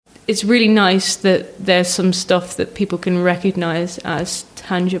it's really nice that there's some stuff that people can recognize as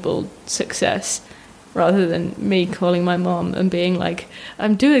tangible success, rather than me calling my mom and being like,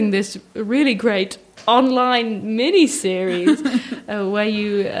 I'm doing this really great online mini-series where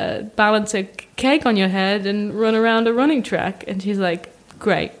you balance a cake on your head and run around a running track. And she's like,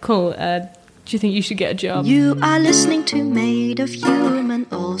 great, cool. Do you think you should get a job? You are listening to Made of Human,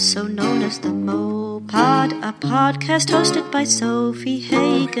 also known as the Mopod, a podcast hosted by Sophie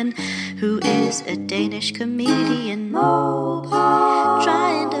Hagen, who is a Danish comedian. Mopod,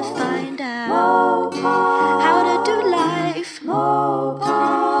 trying to find out how to do life.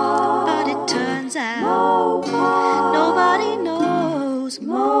 Mopod, but it turns out nobody knows.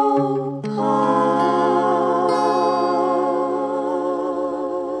 Mopod.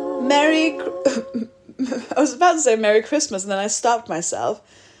 I was about to say Merry Christmas, and then I stopped myself.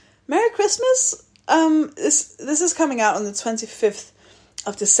 Merry Christmas? This is coming out on the 25th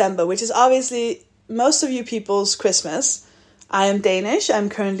of December, which is obviously most of you people's Christmas. I am Danish. I'm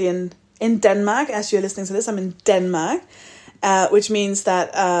currently in Denmark. As you're listening to this, I'm in Denmark, which means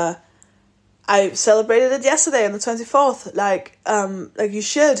that I celebrated it yesterday on the 24th, like you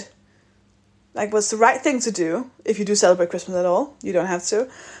should. Like, what's the right thing to do if you do celebrate Christmas at all? You don't have to.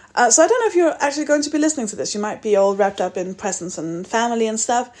 So I don't know if you're actually going to be listening to this. You might be all wrapped up in presents and family and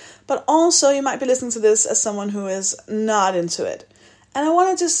stuff, but also you might be listening to this as someone who is not into it. And I want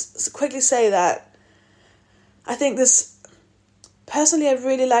to just quickly say that I think personally, I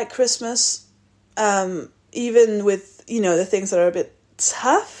really like Christmas, even with, the things that are a bit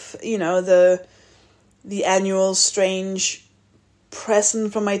tough, the annual strange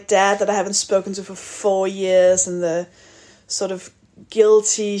present from my dad that I haven't spoken to for 4 years, and the sort of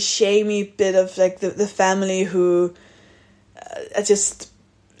guilty, shamey bit of like the family who just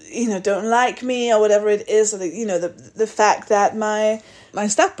don't like me or whatever it is, or the fact that my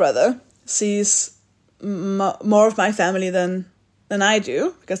stepbrother sees more of my family than I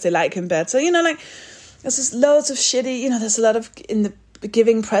do because they like him better. There's just loads of shitty. There's a lot of in the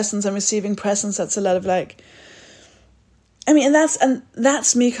giving presents and receiving presents. That's a lot of like. And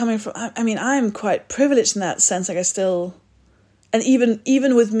that's me coming from. I'm quite privileged in that sense. Like I still. And even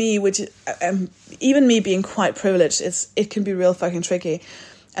with me, even me being quite privileged, it can be real fucking tricky.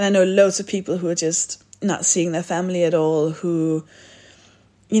 And I know loads of people who are just not seeing their family at all, who,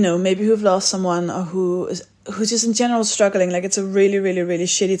 maybe who've lost someone, or who's just in general struggling. Like, it's a really, really, really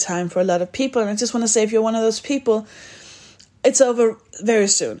shitty time for a lot of people. And I just want to say, if you're one of those people, it's over very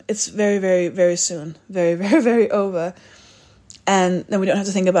soon. It's very, very, very soon. Very, very, very over. And then we don't have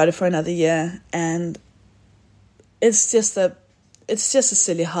to think about it for another year. And it's just a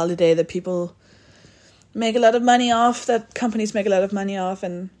silly holiday that people make a lot of money off, that companies make a lot of money off.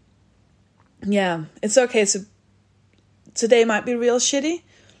 And yeah, it's okay. So today might be real shitty.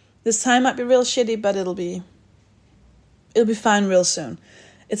 This time might be real shitty, but it'll be fine real soon.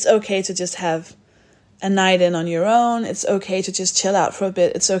 It's okay to just have a night in on your own. It's okay to just chill out for a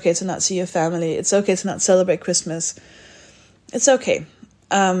bit. It's okay to not see your family. It's okay to not celebrate Christmas. It's okay.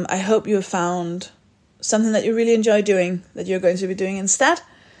 I hope you have found something that you really enjoy doing, that you're going to be doing instead.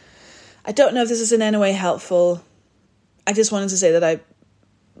 I don't know if this is in any way helpful. I just wanted to say that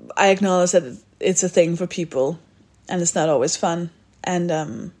I acknowledge that it's a thing for people, and it's not always fun. And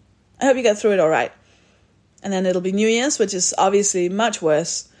I hope you get through it all right. And then it'll be New Year's, which is obviously much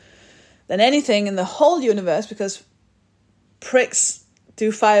worse than anything in the whole universe, because pricks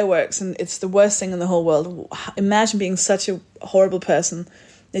do fireworks, and it's the worst thing in the whole world. Imagine being such a horrible person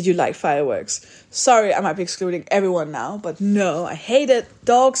that you like fireworks. Sorry, I might be excluding everyone now, but no, I hate it.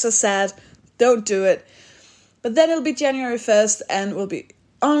 Dogs are sad. Don't do it. But then it'll be January 1st, and we'll be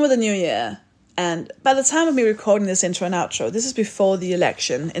on with the new year. And by the time of me recording this intro and outro, this is before the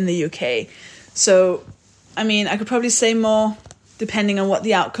election in the UK. So, I could probably say more depending on what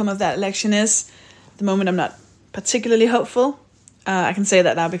the outcome of that election is. At the moment, I'm not particularly hopeful. I can say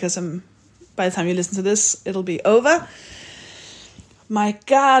that now because by the time you listen to this, it'll be over. My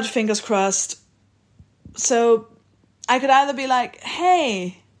God, fingers crossed. So I could either be like,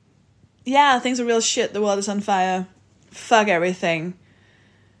 hey, yeah, things are real shit. The world is on fire. Fuck everything.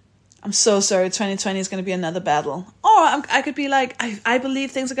 I'm so sorry. 2020 is going to be another battle. Or I could be like, I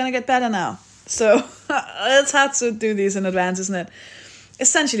believe things are going to get better now. So it's hard to do these in advance, isn't it?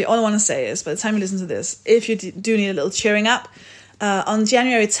 Essentially, all I want to say is, by the time you listen to this, if you do need a little cheering up, on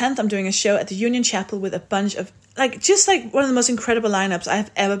January 10th, I'm doing a show at the Union Chapel with a bunch of, just one of the most incredible lineups I have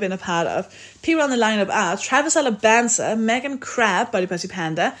ever been a part of. People on the lineup are Travis Alabanza, Megan Crab, Body Pussy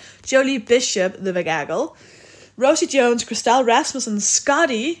Panda, Jolie Bishop, The Vagaggle, Rosie Jones, Christelle Rasmussen,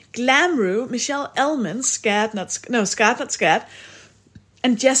 Scotty, Glamroo, Michelle Elman, Scared Not Scared,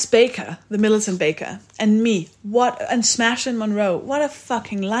 And Jess Baker, the Militant Baker, and me, and Smashing Monroe, what a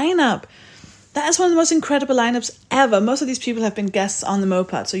fucking lineup. That is one of the most incredible lineups ever. Most of these people have been guests on the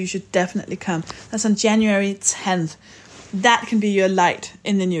Mopad, so you should definitely come. That's on January 10th. That can be your light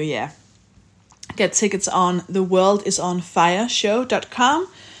in the new year. Get tickets on theworldisonfireshow.com,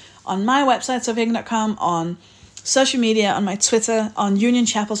 on my website, sophiehagen.com, on social media, on my Twitter, on Union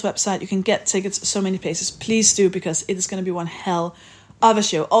Chapel's website. You can get tickets so many places. Please do, because it is going to be one hell of a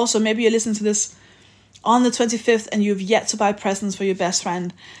show. Also, maybe you're listening to this on the 25th and you've yet to buy presents for your best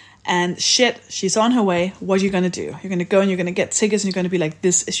friend. And shit, she's on her way. What are you going to do? You're going to go and you're going to get tickets and you're going to be like,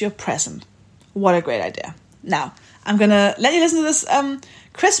 this is your present. What a great idea. Now, I'm going to let you listen to this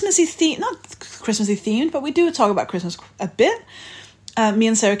Christmassy theme, not Christmassy themed, but we do talk about Christmas a bit. Me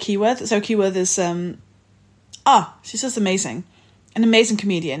and Sarah Keyworth. Sarah Keyworth is, she's just amazing. An amazing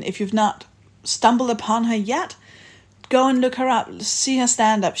comedian. If you've not stumbled upon her yet, go and look her up. See her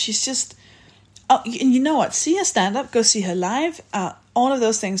stand up. She's just, and you know what? See her stand up, go see her live. All of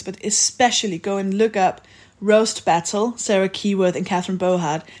those things, but especially go and look up Roast Battle, Sarah Keyworth and Catherine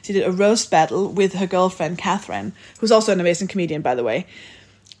Bohard. She did a roast battle with her girlfriend, Catherine, who's also an amazing comedian, by the way.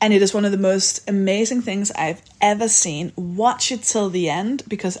 And it is one of the most amazing things I've ever seen. Watch it till the end,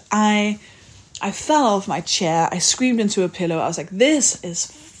 because I fell off my chair. I screamed into a pillow. I was like, this is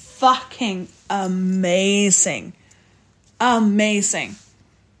fucking amazing. Amazing.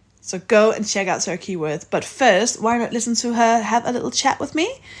 So go and check out Sarah Keyworth. But first, why not listen to her have a little chat with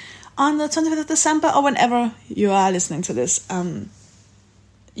me on the 25th of December, or whenever you are listening to this.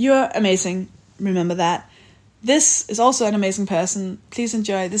 You're amazing. Remember that. This is also an amazing person. Please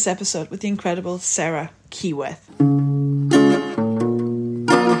enjoy this episode with the incredible Sarah Keyworth.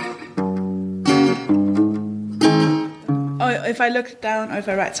 Oh, if I look down or if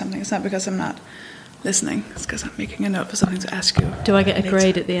I write something, it's not because I'm not listening. It's because I'm making a note for something to ask you. Do I get a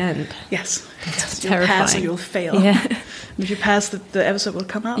grade at the end? Yes. That's You'll terrifying. pass or you'll fail. Yeah. And if you pass, the episode will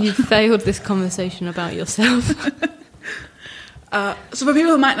come out. You failed this conversation about yourself. So for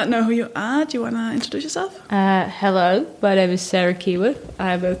people who might not know who you are, do you want to introduce yourself? Hello, my name is Sarah Keyworth.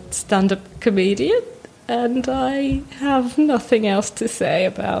 I'm a stand-up comedian, and I have nothing else to say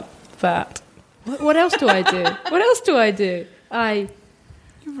about that. What else do I do? What else do I do? You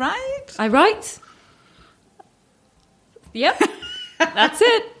write? I write. Yep, that's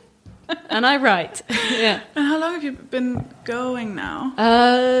it. And I write. Yeah. And how long have you been going now?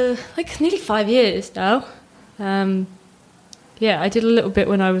 Like nearly 5 years now. Yeah, I did a little bit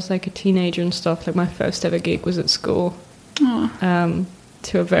when I was like a teenager and stuff. Like my first ever gig was at school. To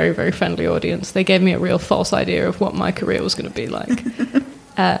a very, very friendly audience. They gave me a real false idea of what my career was going to be like.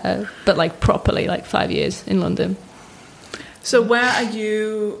 But like properly, like 5 years in London. So where are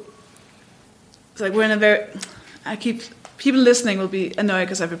you? It's like we're in a very. People listening will be annoyed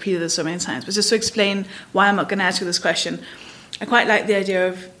because I've repeated this so many times. But just to explain why I'm not going to ask you this question, I quite like the idea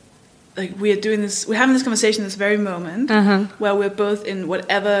of like we're having this conversation this very moment where we're both in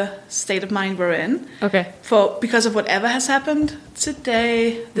whatever state of mind we're in. Okay. Because of whatever has happened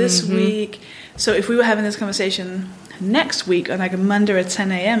today, this week. So if we were having this conversation next week on like a Monday at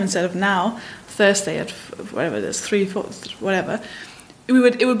 10 a.m. instead of now, Thursday at whatever it is, 3, 4, whatever,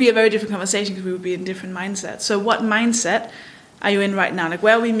 it would be a very different conversation because we would be in different mindsets. So what mindset are you in right now? Like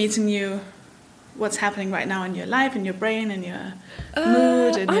where are we meeting you? What's happening right now in your life, in your brain, in your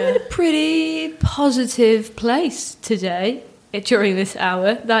mood? I'm in a pretty positive place today during this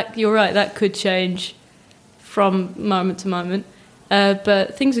hour. That you're right, that could change from moment to moment.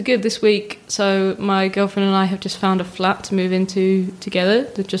 But things are good this week. So my girlfriend and I have just found a flat to move into together,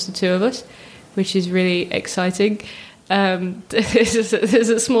 just the two of us, which is really exciting. There's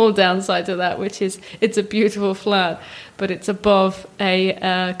a small downside to that, which is it's a beautiful flat, but it's above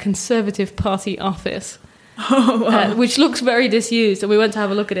a Conservative Party office, which looks very disused. And we went to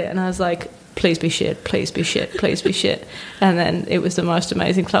have a look at it, and I was like, please be shit, please be shit, please be shit. And then it was the most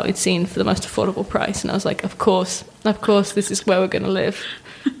amazing flat we'd seen for the most affordable price. And I was like, of course, this is where we're going to live.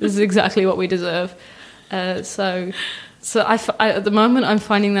 This is exactly what we deserve. So I, at the moment, I'm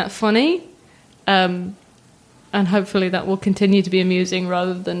finding that funny. And hopefully that will continue to be amusing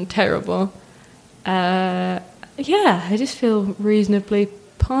rather than terrible. I just feel reasonably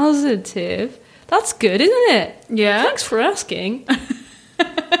positive. That's good, isn't it? Yeah. Thanks for asking.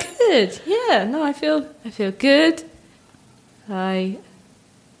 Good. Yeah. No, I feel good. I'm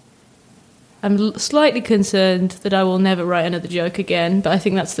slightly concerned that I will never write another joke again, but I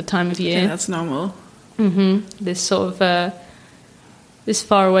think that's the time of year. Yeah, that's normal. This sort of this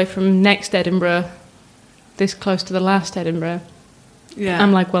far away from next Edinburgh, this close to the last Edinburgh. Yeah.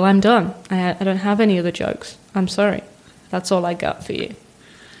 I'm like, well, I'm done. I don't have any other jokes. I'm sorry. That's all I got for you.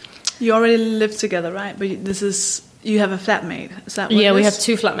 You already live together, right? But you have a flatmate. Is that what Yeah, it we is? have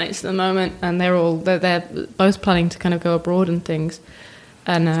 2 flatmates at the moment, and they're both planning to kind of go abroad and things.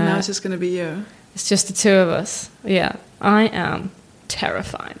 And So now it's just going to be you. it's just the 2 of us. Yeah, I am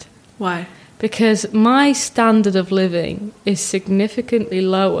terrified Why? because my standard of living is significantly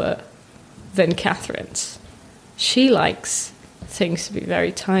lower than Catherine's. She likes things to be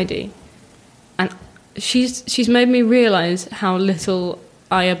very tidy, and she's made me realize how little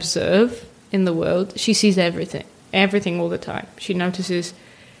I observe in the world. She sees everything all the time. She notices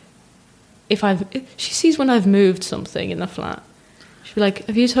she sees when I've moved something in the flat. She'll be like,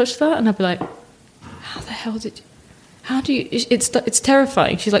 "Have you touched that?" And I'll be like, "How the hell did you? How do you?" It's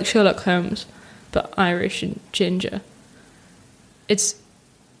terrifying. She's like Sherlock Holmes, but Irish and ginger. It's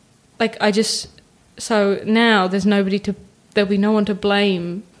like so now there'll be no one to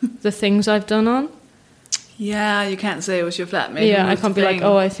blame the things I've done on. Yeah, you can't say it was your flatmate. Yeah, who I moved can't the be like, thing.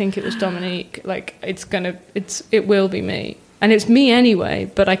 "Oh, I think it was Dominique." Like it will be me. And it's me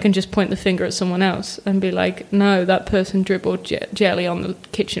anyway, but I can just point the finger at someone else and be like, "No, that person dribbled jelly on the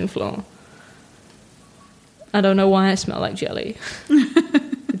kitchen floor. I don't know why I smell like jelly.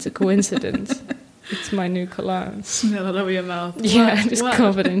 It's a coincidence. It's my new cologne." Smell it over your mouth. Yeah, What? just What?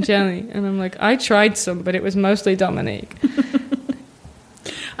 covered in jelly. And I'm like, I tried some, but it was mostly Dominique.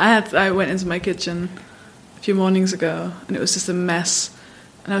 I went into my kitchen a few mornings ago, and it was just a mess.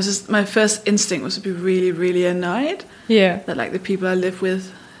 And my first instinct was to be really, really annoyed Yeah. that like the people I live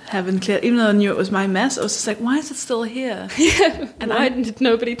with haven't cleared. Even though I knew it was my mess, I was just like, why is it still here? And why did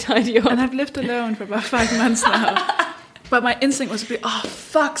nobody tidy up? And I've lived alone for about 5 months now. But my instinct was to be, oh,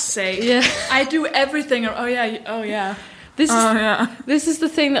 fuck's sake. Yeah. I do everything. Oh, yeah. This is yeah. This is the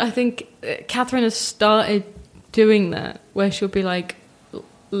thing that I think Catherine has started doing that, where she'll be like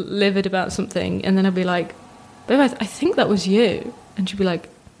livid about something, and then I'll be like, "Babe, I think that was you," and she'll be like,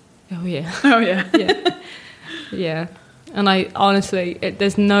 "Oh yeah, Oh, yeah. yeah, yeah." And I honestly,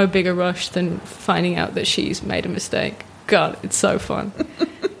 there's no bigger rush than finding out that she's made a mistake. God, it's so fun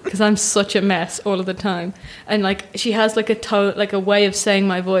because I'm such a mess all of the time, and like she has like a tone, like a way of saying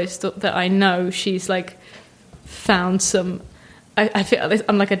my voice that I know she's like found some. I feel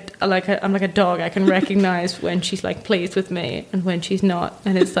I'm like a dog. I can recognize when she's like pleased with me and when she's not,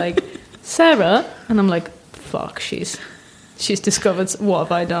 and it's like Sarah, and I'm like, fuck, she's discovered. What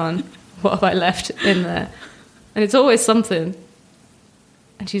have I done? What have I left in there? And it's always something,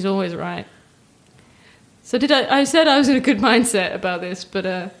 and she's always right. So I said I was in a good mindset about this, but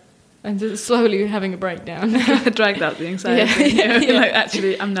I'm just slowly having a breakdown. Dragged out the anxiety. Yeah. You're like,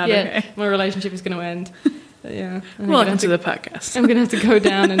 actually, I'm not okay. My relationship is going to end. Yeah. Welcome to the podcast. I'm going to have to go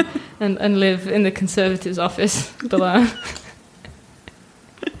down and live in the Conservatives' office below.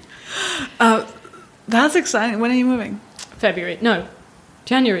 That's exciting. When are you moving? February. No,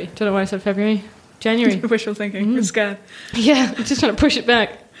 January. Don't know why I said February. January. Wishful thinking. You're scared. Yeah, I'm just trying to push it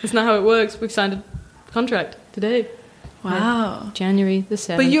back. That's not how it works. We've signed a contract today. Wow. January the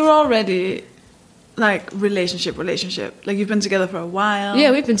 7th. But you're already, like, relationship. Like, you've been together for a while.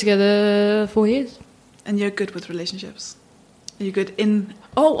 Yeah, we've been together 4 years. And you're good with relationships. Are you good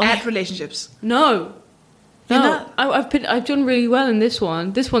at relationships? No. You're No, not? I've done really well in this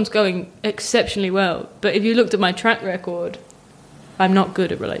one. This one's going exceptionally well. But if you looked at my track record, I'm not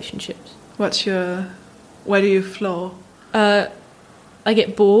good at relationships. Where do you flaw? I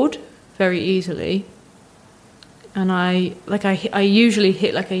get bored very easily, and I usually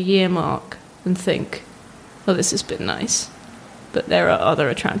hit like a year mark and think, "Oh, this has been nice," but there are other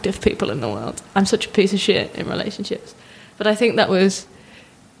attractive people in the world. I'm such a piece of shit in relationships, but I think that was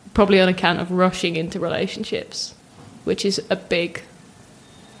probably on account of rushing into relationships, which is a big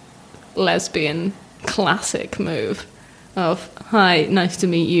lesbian classic move of, "Hi, nice to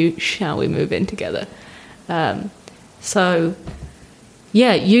meet you, shall we move in together?" So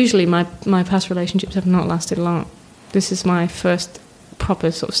yeah, usually my past relationships have not lasted long. This is my first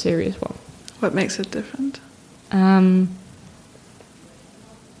proper sort of serious one. What makes it different? I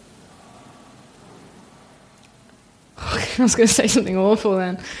was going to say something awful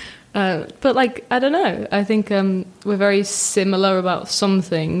then. But, like, I don't know. I think we're very similar about some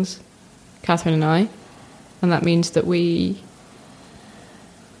things, Catherine and I. And that means that we're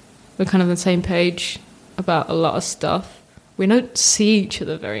kind of on the same page about a lot of stuff. We don't see each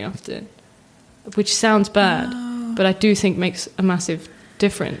other very often, which sounds bad, but I do think makes a massive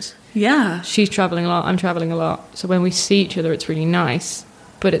difference. Yeah. She's travelling a lot, I'm travelling a lot. So when we see each other, it's really nice.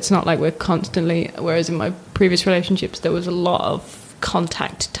 But it's not like we're constantly... Whereas in my previous relationships, there was a lot of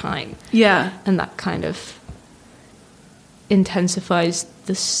contact time. Yeah. And that kind of intensifies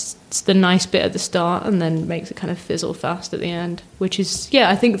it's the nice bit at the start and then makes it kind of fizzle fast at the end, which is,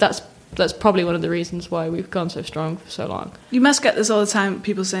 I think that's probably one of the reasons why we've gone so strong for so long. You must get this all the time,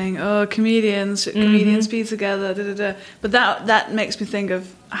 people saying, oh, comedians be together, da, da, da. But that makes me think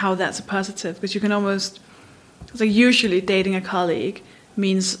of how that's a positive, because you can almost, it's like usually dating a colleague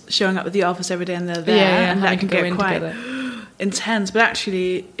means showing up at the office every day and they're there, and that can get quite intense. But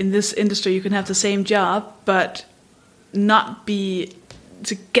actually, in this industry, you can have the same job, but not be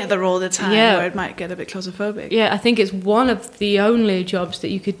together all the time, where it might get a bit claustrophobic. I think it's one of the only jobs that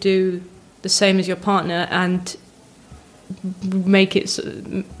you could do the same as your partner and make it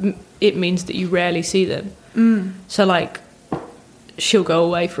means that you rarely see them. So like, she'll go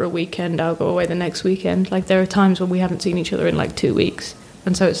away for a weekend, I'll go away the next weekend. Like, there are times when we haven't seen each other in like 2 weeks,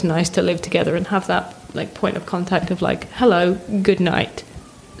 and so it's nice to live together and have that like point of contact of like, hello, good night,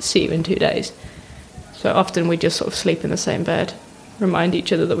 see you in 2 days. So often we just sort of sleep in the same bed, remind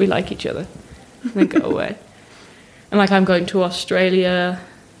each other that we like each other, and then go away. And like, I'm going to Australia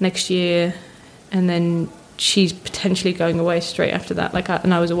next year, and then she's potentially going away straight after that.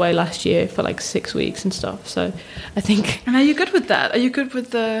 And I was away last year for like 6 weeks and stuff. So I think. And are you good with that? Are you good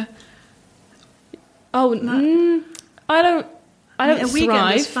with the? Oh, I don't. A weekend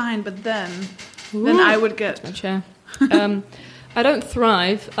thrive. is fine, but then I would get my chair. I don't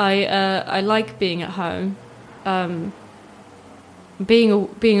thrive. I like being at home.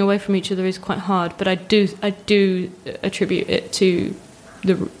 Being away from each other is quite hard, but I do attribute it to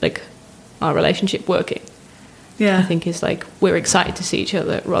our relationship working. Yeah, I think is like, we're excited to see each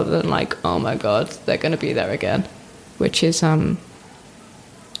other rather than like, oh my god, they're going to be there again, which is how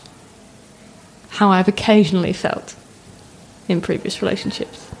I've occasionally felt in previous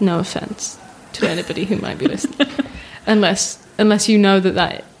relationships. No offense to anybody who might be listening, unless you know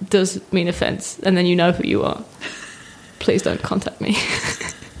that does mean offense, and then you know who you are. Please don't contact me.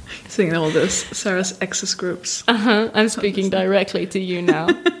 Seeing all this Sarah's exes groups. I'm speaking directly to you now,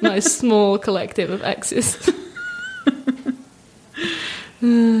 my small collective of exes.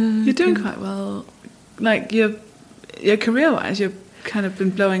 You're doing quite well. Like, your career-wise, you've kind of been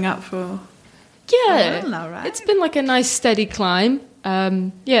blowing up for a while now, right? It's been like a nice steady climb.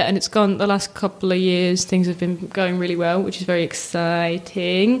 And it's gone the last couple of years. Things have been going really well, which is very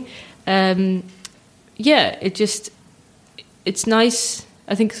exciting. It's nice.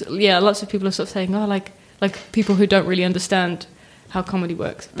 I think, lots of people are sort of saying, oh, like people who don't really understand how comedy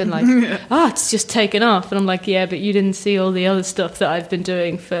works have been like, it's just taken off. And I'm like, yeah, but you didn't see all the other stuff that I've been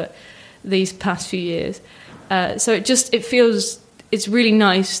doing for these past few years. So it feels, it's really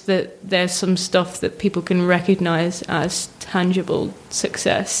nice that there's some stuff that people can recognise as tangible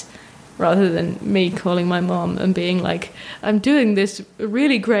success, rather than me calling my mom and being like, I'm doing this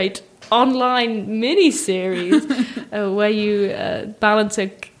really great online mini-series where you balance a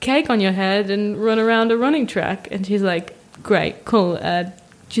cake on your head and run around a running track. And she's like, great, cool, do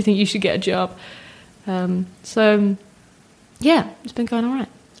you think you should get a job? It's been going all right.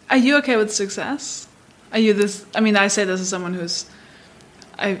 Are you okay with success? Are you this, I mean, I say this as someone who's,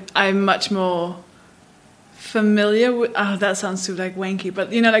 I'm much more familiar with, that sounds too like wanky,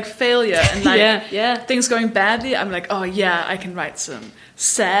 but like failure and like things going badly, I'm like, oh yeah, I can write some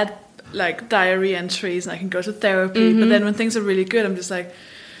sad like diary entries and I can go to therapy. But then when things are really good, I'm just like,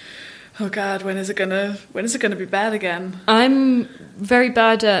 oh god, when is it gonna be bad again? I'm very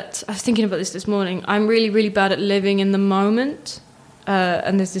bad at, I was thinking about this morning, I'm really, really bad at living in the moment.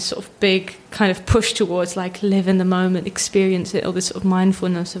 And there's this sort of big kind of push towards like live in the moment, experience it, or this sort of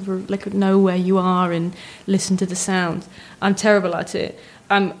mindfulness of like know where you are and listen to the sounds. I'm terrible at it.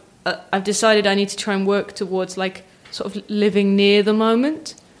 I've decided I need to try and work towards like sort of living near the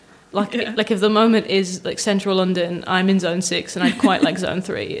moment. Like if the moment is like central London, I'm in zone 6 and I'd quite like zone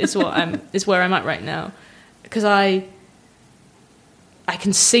 3 is where I'm at right now, because I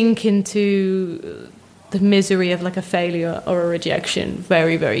can sink into the misery of like a failure or a rejection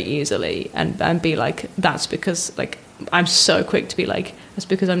very, very easily and be like, that's because like I'm so quick to be like, that's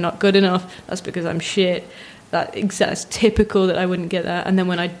because I'm not good enough, that's because I'm shit, that's typical that I wouldn't get that. And then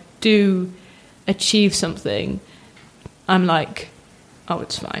when I do achieve something, I'm like, oh,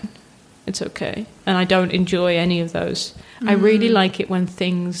 it's fine, it's okay. And I don't enjoy any of those. I really like it when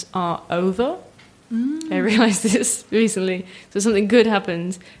things are over. I realized this recently. So something good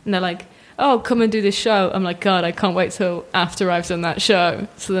happens and they're like, oh, come and do this show. I'm like, God, I can't wait till after I've done that show,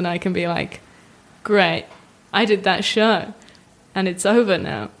 so then I can be like, great, I did that show and it's over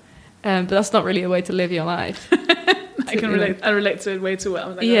now. But that's not really a way to live your life. I relate to it way too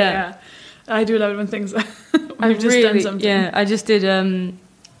well. I'm like, yeah. I do love it when things I've just done something. Yeah, I just did a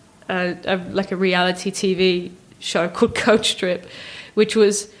reality TV show called Coach Trip, which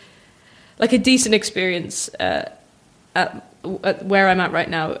was like a decent experience at where I'm at right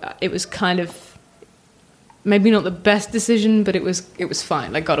now. It was kind of maybe not the best decision, but it was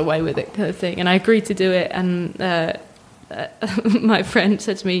fine. I got away with it, kind of thing, and I agreed to do it. And my friend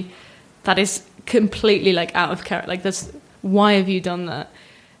said to me, "That is completely like out of character. Like, that's why have you done that?"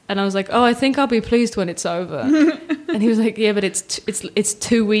 And I was like, "Oh, I think I'll be pleased when it's over." And he was like, "Yeah, but it's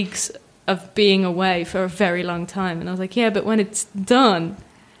 2 weeks of being away for a very long time." And I was like, "Yeah, but when it's done,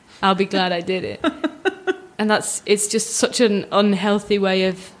 I'll be glad I did it." And it's just such an unhealthy way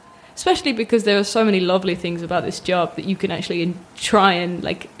of, especially because there are so many lovely things about this job that you can actually try and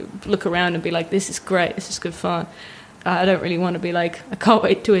like look around and be like, "This is great, this is good fun." I don't really want to be like, "I can't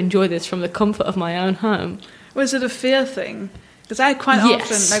wait to enjoy this from the comfort of my own home." Was it a fear thing? Because I quite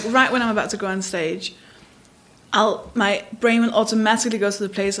often, like right when I'm about to go on stage, my brain will automatically go to the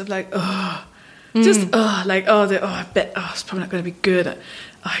place of like, I bet, it's probably not going to be good.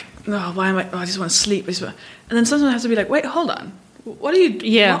 Why am I? I just want to sleep. And then sometimes I have to be like, wait, hold on. What are you?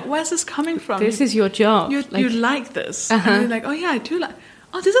 Yeah. Where's this coming from? This is your job. You like this. And you're like, oh yeah, I do like.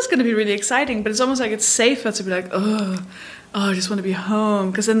 Oh, this is going to be really exciting. But it's almost like it's safer to be like, I just want to be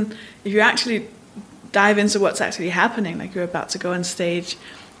home. Because then if you actually dive into what's actually happening, like you're about to go on stage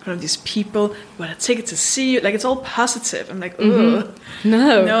in front of these people who want a ticket to see you, like it's all positive. I'm like, no,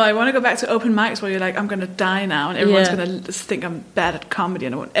 I want to go back to open mics where you're like, I'm going to die now, and everyone's going to think I'm bad at comedy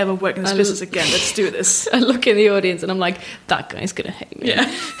and I won't ever work in this business again. Let's do this. I look in the audience and I'm like, that guy's going to hate me.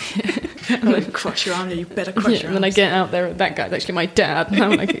 Yeah. I'm like, cross your arm, you better cross your arm. And then I get out there, and that guy's actually my dad, and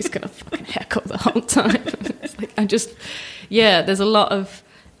I'm like, he's going to fucking heckle the whole time. It's like, there's a lot of,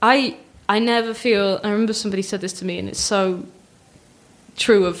 I never feel, I remember somebody said this to me, and it's so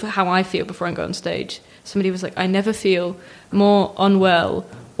true of how I feel before I go on stage. Somebody was like, I never feel more unwell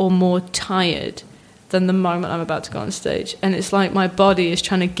or more tired than the moment I'm about to go on stage. And it's like my body is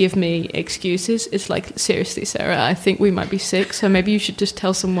trying to give me excuses. It's like, seriously, Sarah, I think we might be sick, so maybe you should just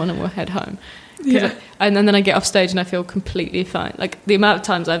tell someone and we'll head home. Yeah. And then I get off stage and I feel completely fine. Like the amount of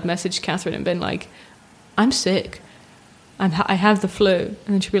times I've messaged Catherine and been like, I'm sick. I have the flu. And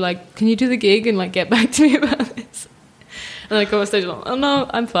then she'll be like, can you do the gig and like get back to me about this? And I go on stage and I'm like, oh no,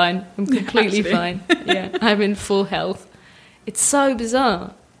 I'm fine. I'm completely fine. Yeah, I'm in full health. It's so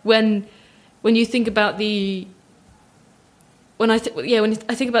bizarre when you think about when I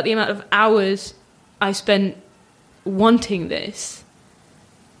think about the amount of hours I spent wanting this,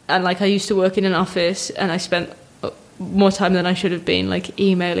 and like I used to work in an office and I spent more time than I should have been like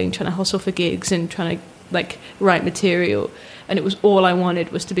emailing, trying to hustle for gigs and trying to like write material, and it was all I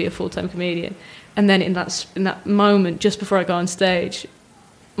wanted was to be a full-time comedian. And then in that moment just before I go on stage,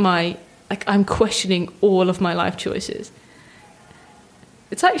 I'm questioning all of my life choices.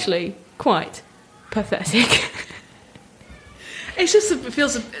 It's actually quite pathetic. It's just, it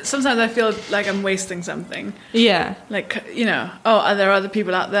feels, sometimes I feel like I'm wasting something. Yeah. Like, are there other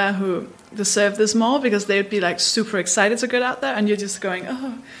people out there who deserve this more because they'd be like super excited to get out there, and you're just going,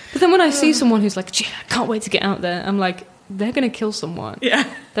 oh. But then when I see someone who's like, gee, I can't wait to get out there, I'm like, they're going to kill someone. Yeah.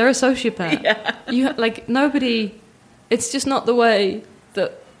 They're a sociopath. Yeah. You like, nobody, it's just not the way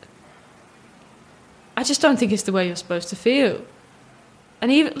that, I just don't think it's the way you're supposed to feel. And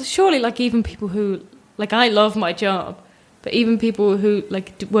even people who, like, I love my job, but even people who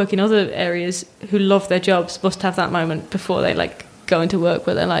like work in other areas who love their jobs must have that moment before they like go into work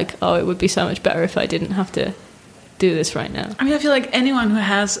where they're like, oh, it would be so much better if I didn't have to do this right now. I mean, I feel like anyone who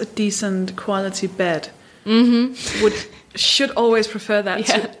has a decent quality bed should always prefer that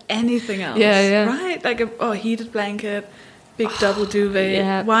to anything else. Yeah. Right? Like a heated blanket, big double duvet.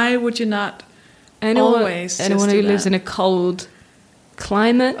 Yeah. Why would you not always just anyone do who that? lives in a cold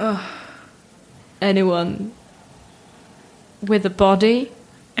climate, anyone with a body,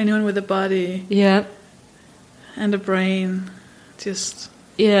 anyone with a body, and a brain, just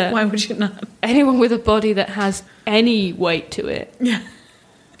why would you not? Anyone with a body that has any weight to it,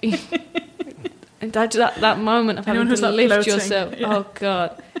 and that moment of having to lift floating. yourself, oh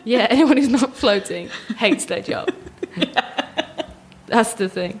god, anyone who's not floating hates their job. That's the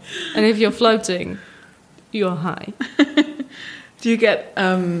thing. And if you're floating, you're high. Do you get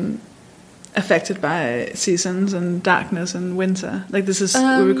affected by seasons and darkness and winter? Like this is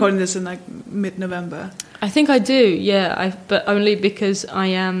we're recording this in like mid-November. I think I do, but only because I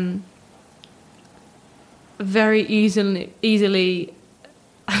am very easily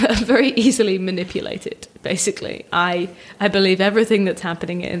manipulated. Basically, I believe everything that's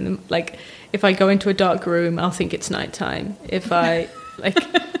happening in like if I go into a dark room, I'll think it's nighttime. If I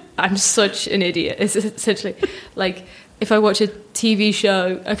I'm such an idiot. It's essentially like if I watch a TV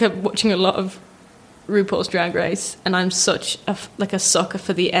show, like I'm watching a lot of RuPaul's Drag Race, and I'm such a sucker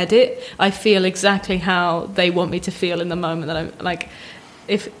for the edit. I feel exactly how they want me to feel in the moment that I'm like,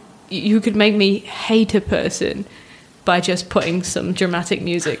 if you could make me hate a person by just putting some dramatic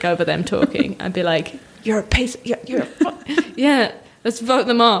music over them talking, I'd be like, you're a piece, you're a yeah, let's vote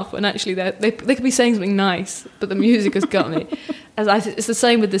them off. And actually they could be saying something nice, but the music has got me. It's the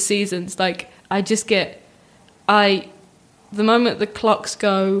same with the seasons. Like, I just get, the moment the clocks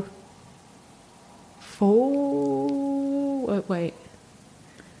go 4, wait.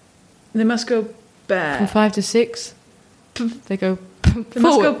 They must go back. From 5 to 6, they go They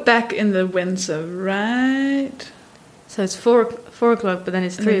must go back in the winter, right? So it's 4 o'clock, but then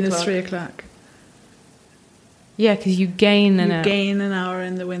it's 3 o'clock. It's 3 o'clock. Yeah, because you gain an hour. You gain an hour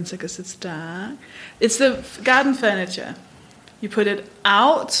in the winter because it's dark. It's the garden furniture. You put it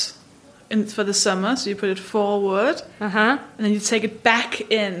out for the summer, so you put it forward, and then you take it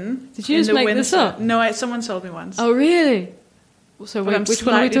back in. Did you just make winter. this up? No, someone told me once. Oh, really? So I'm which one are we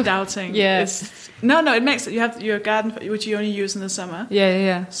slightly doubting. Yeah. No, it makes it. You have your garden, which you only use in the summer.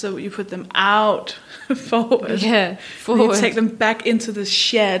 Yeah. So you put them out forward. Yeah, forward. And you take them back into the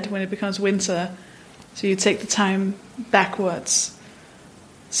shed when it becomes winter. So you take the time backwards.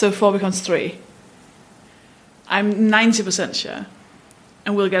 So 4 becomes 3. I'm 90% sure.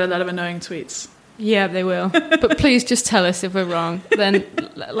 And we'll get a lot of annoying tweets. Yeah, they will. But please just tell us if we're wrong. Then,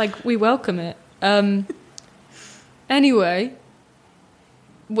 like, we welcome it. Anyway,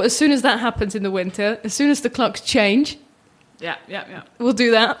 as soon as that happens in the winter, as soon as the clocks change, yeah, we'll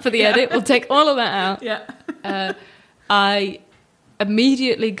do that for the edit. We'll take all of that out. Yeah. I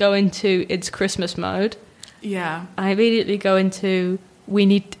immediately go into it's Christmas mode. Yeah. I immediately go into we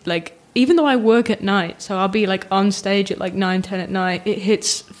need, like, even though I work at night, so I'll be like on stage at like 9, 10 at night, it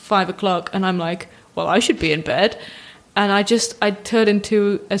hits 5 o'clock and I'm like, well, I should be in bed. And I turn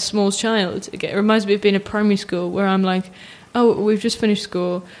into a small child. It reminds me of being in primary school where I'm like, oh, we've just finished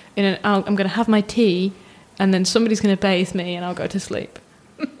school. I'm going to have my tea and then somebody's going to bathe me and I'll go to sleep.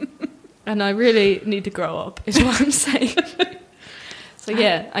 And I really need to grow up, is what I'm saying. So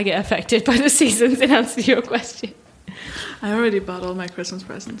yeah, I get affected by the seasons in answer to your question. I already bought all my Christmas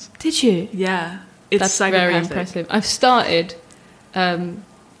presents. Did you? Yeah. It's That's very impressive. I've started, and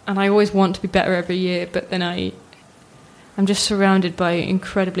I always want to be better every year, but then I'm just surrounded by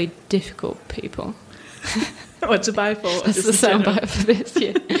incredibly difficult people. What to buy for? That's the soundbite for this,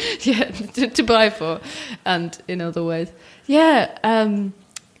 yeah. Yeah, to buy for, and in other ways. Yeah,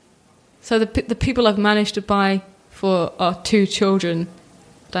 so the people I've managed to buy for are 2 children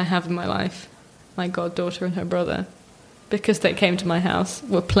that I have in my life, my goddaughter and her brother, because they came to my house,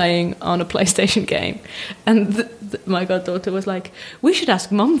 were playing on a PlayStation game, and my goddaughter was like, we should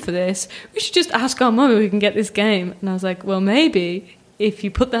ask Mum for this. We should just ask our mum if we can get this game. And I was like, well, maybe if you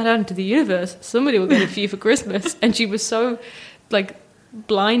put that out into the universe, somebody will get it for you for Christmas. And she was so, like,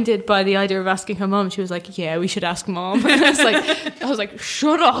 blinded by the idea of asking her mum. She was like, yeah, we should ask Mum. And I was like,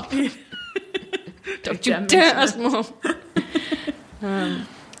 shut up. Don't you dare ask Mum.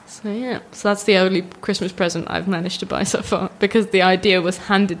 So that's the only Christmas present I've managed to buy so far, because the idea was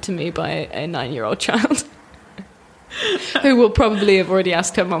handed to me by a 9-year-old child who will probably have already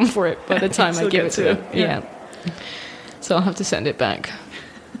asked her mum for it by the time I give it to her. Yeah. So I'll have to send it back.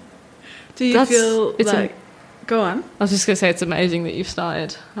 Do you feel like... Go on. I was just going to say it's amazing that you've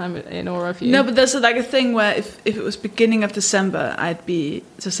started. I'm in awe of you. No, but there's like a thing where if it was beginning of December, I'd be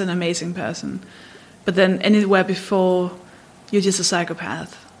just an amazing person. But then anywhere before, you're just a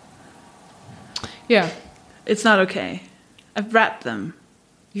psychopath. Yeah. It's not okay. I've wrapped them.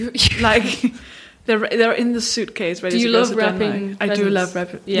 Like, they're in the suitcase ready to go. Do you love wrapping presents? I do love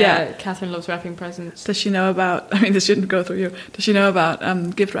wrapping. Yeah, Catherine loves wrapping presents. Does she know about... I mean, this shouldn't go through you. Does she know about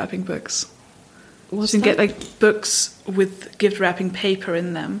gift wrapping books? What's you can that? get, like, books with gift wrapping paper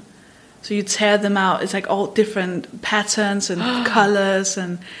in them. So you tear them out. It's, like, all different patterns and colours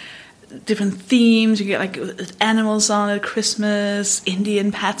and... different themes. You get like animals on it, Christmas,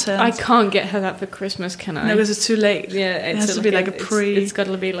 Indian patterns. I can't get her that for Christmas, can I? No, because it's too late. Yeah, it has to be like a pre. It's got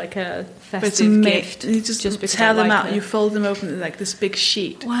to be like a festive gift. You just tear them out. You fold them open like this big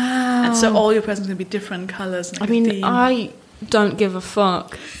sheet. Wow! And so all your presents can be different colours. And like I mean, theme. I don't give a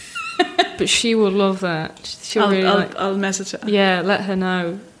fuck, but she will love that. I'll message her. Yeah, let her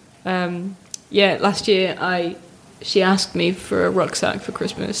know. Last year she asked me for a rucksack for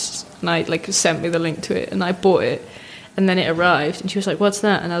Christmas, and I sent me the link to it, and I bought it, and then it arrived, and she was like, "What's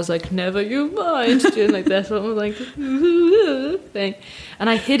that?" And I was like, "Never you mind." Doing like that, sort of like thing, and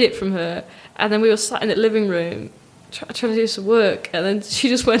I hid it from her, and then we were sat in the living room trying to do some work, and then she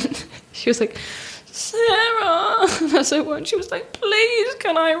just went. She was like, Sarah. And I said, "What?" She was like, "Please,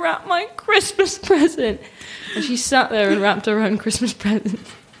 can I wrap my Christmas present?" And she sat there and wrapped her own Christmas present.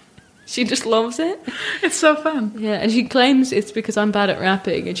 She just loves it. It's so fun. Yeah, and she claims it's because I'm bad at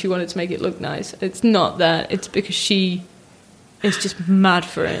wrapping and she wanted to make it look nice. It's not that. It's because she is just mad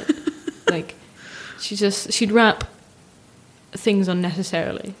for it. Like, she'd wrap things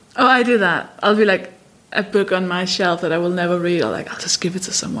unnecessarily. Oh, I do that. I'll be like, a book on my shelf that I will never read. I'll just give it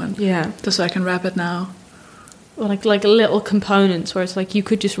to someone. Yeah. Just so I can wrap it now. Or like little components where it's like you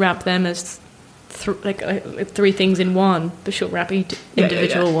could just wrap them as three things in one, but she'll wrap each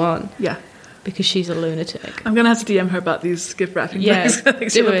individual one. Yeah. Because she's a lunatic. I'm going to have to DM her about these gift wrapping books. I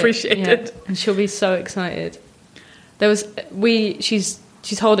think she'll appreciate it. And she'll be so excited.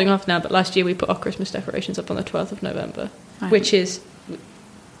 She's holding off now, but last year we put our Christmas decorations up on the 12th of November, which is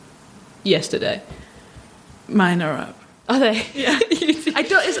yesterday. Mine are up. Are they? Yeah. I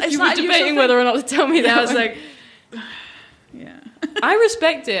don't. It's you not were debating whether or not to tell me that. I was like, yeah. I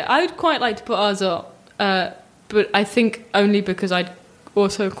respect it. I would quite like to put ours up, but I think only because I'd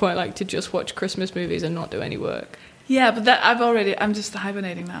also quite like to just watch Christmas movies and not do any work. Yeah, but I'm just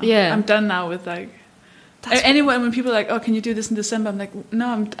hibernating now. Yeah. I'm done now with like. Anyway, when people are like, "Oh, can you do this in December?" I'm like,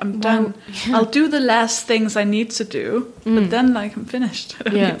 "No, I'm done. Yeah. I'll do the last things I need to do, but then like I'm finished.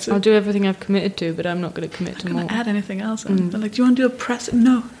 I'll do everything I've committed to, but I'm not going to commit to more. Add anything else? They're like, "Do you want to do a press?"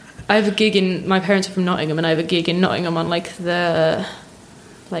 No. I have a gig in. My parents are from Nottingham, and I have a gig in Nottingham on the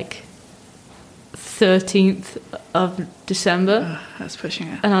 13th of December. That's pushing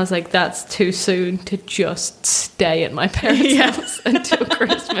it. And I was like, that's too soon to just stay at my parents' house until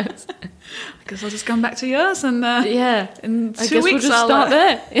Christmas. I guess I'll just come back to yours and in 2 weeks we'll just start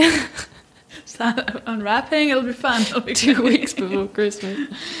there. Yeah. Start unwrapping. It'll be fun. It'll be 2 weeks before Christmas.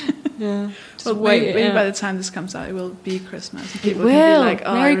 Yeah. Well, maybe by the time this comes out, it will be Christmas. And people can be like,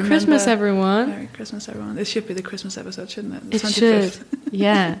 "Oh, Merry Christmas, everyone!" Merry Christmas, everyone! This should be the Christmas episode, shouldn't it? The 25th. Should.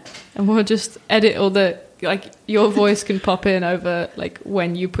 Yeah, and we'll just edit all the your voice can pop in over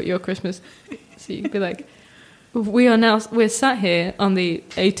when you put your Christmas. So you can be like, we're sat here on the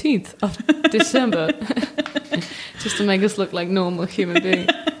 18th of December, just to make us look like normal human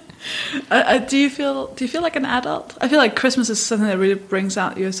beings. Do you feel like an adult? I feel like Christmas is something that really brings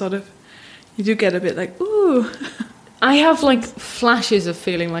out your you do get a bit like, ooh. I have flashes of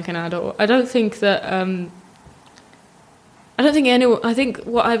feeling like an adult. I don't think that I think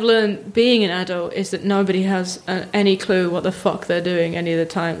what I've learned being an adult is that nobody has any clue what the fuck they're doing any of the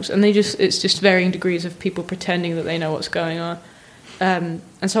times, and it's just varying degrees of people pretending that they know what's going on. And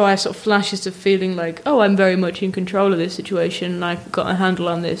so I have sort of flashes of feeling like, oh, I'm very much in control of this situation and I've got a handle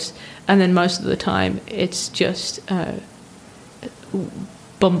on this. And then most of the time it's just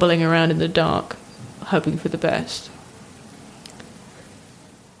bumbling around in the dark, hoping for the best.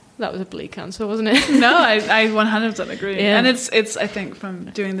 That was a bleak answer, wasn't it? No, I 100% agree. Yeah. And it's I think from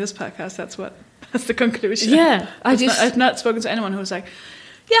doing this podcast, that's the conclusion. Yeah. I've not spoken to anyone who was like,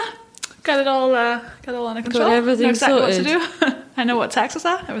 yeah, got it all under control. Got everything exactly sorted. What to do. I know what taxes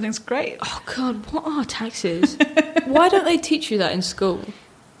are. Everything's great. Oh God, what are taxes? Why don't they teach you that in school?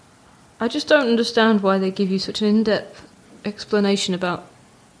 I just don't understand why they give you such an in-depth explanation about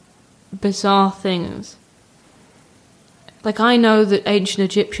bizarre things. I know that ancient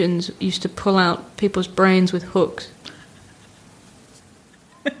Egyptians used to pull out people's brains with hooks.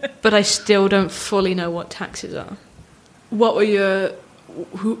 But I still don't fully know what taxes are. What were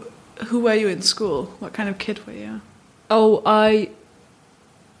who were you in school? What kind of kid were you? Oh, I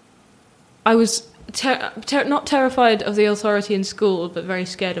was not terrified of the authority in school, but very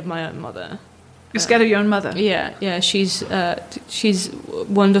scared of my own mother. You're scared of your own mother? Yeah. She's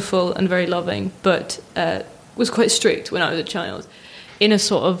wonderful and very loving, but was quite strict when I was a child, in a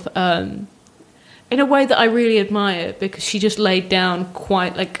sort of in a way that I really admire, because she just laid down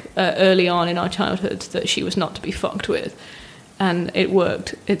quite early on in our childhood that she was not to be fucked with, and it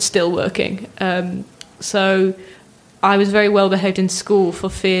worked. It's still working. So I was very well behaved in school for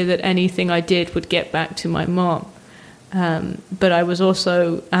fear that anything I did would get back to my mom. But I was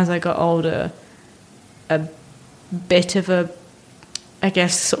also, as I got older, a bit of a, I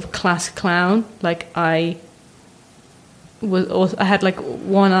guess, sort of class clown. I had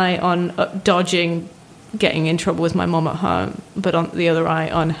one eye on dodging getting in trouble with my mom at home, but on the other eye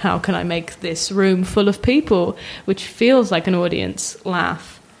on how can I make this room full of people, which feels like an audience,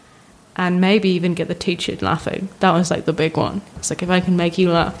 laugh, and maybe even get the teacher laughing. That was the big one. It's if I can make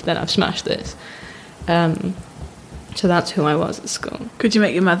you laugh, then I've smashed this. So that's who I was at school. Could you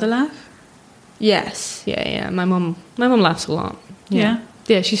make your mother laugh? Yes, yeah. My mom laughs a lot. Yeah,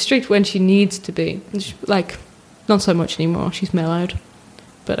 she's strict when she needs to be. Not so much anymore. She's mellowed,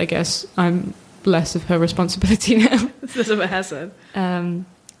 but I guess I'm less of her responsibility now. Less of a hazard.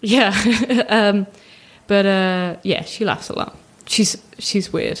 Yeah. But yeah, she laughs a lot.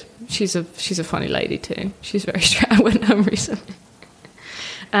 She's weird. She's a funny lady too. She's very strange. I went home recently,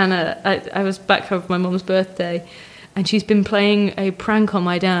 and I was back home for my mum's birthday, and she's been playing a prank on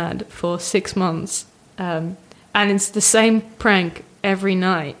my dad for 6 months, and it's the same prank every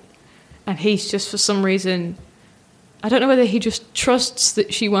night, and he's just, for some reason, I don't know whether he just trusts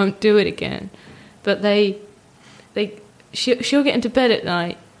that she won't do it again, but she'll get into bed at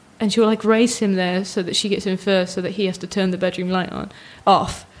night, and she'll like race him there so that she gets in first, so that he has to turn the bedroom light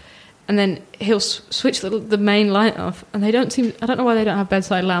off, and then he'll switch the main light off, and I don't know why they don't have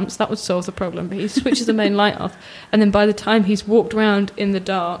bedside lamps. That would solve the problem. But he switches the main light off, and then by the time he's walked around in the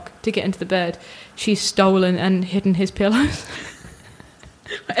dark to get into the bed, she's stolen and hidden his pillows.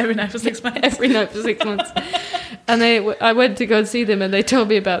 Every night for 6 months. Every night for 6 months. And I went to go and see them, and they told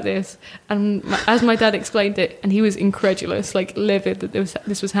me about this. And as my dad explained it, and he was incredulous, like livid that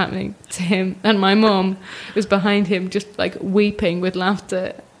this was happening to him. And my mom was behind him, just like weeping with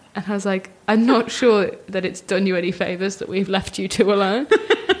laughter. And I was like, I'm not sure that it's done you any favours that we've left you two alone.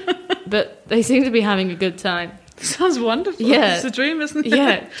 But they seem to be having a good time. Sounds wonderful. Yeah. It's a dream, isn't it?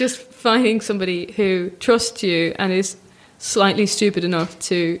 Yeah, just finding somebody who trusts you and is slightly stupid enough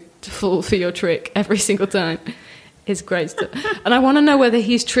to fall for your trick every single time is great stuff. And I want to know whether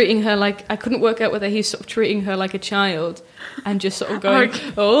he's treating her like, I couldn't work out whether he's sort of treating her like a child and just sort of going,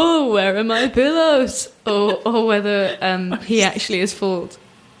 oh, where are my pillows? Or whether he actually is fooled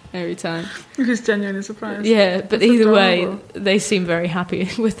every time. He's genuinely surprised. Yeah, but That's either adorable. way, they seem very happy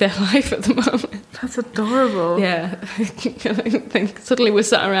with their life at the moment. That's adorable. Yeah. I think suddenly we're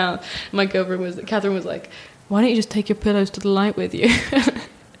sat around. My girlfriend Catherine was like, why don't you just take your pillows to the light with you?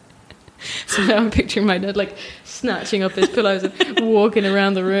 So now I'm picturing my dad like snatching up his pillows and walking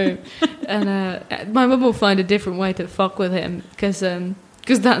around the room. And my mum will find a different way to fuck with him because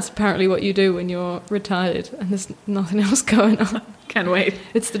that's apparently what you do when you're retired and there's nothing else going on. Can't wait.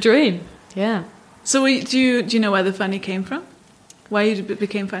 It's the dream. Yeah. So do you know where the funny came from? Why you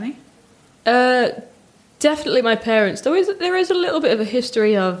became funny? Definitely my parents. There is a little bit of a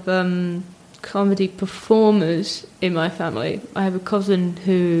history of comedy performers in my family. I have a cousin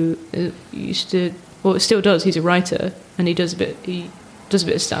who still does. He's a writer and he does a bit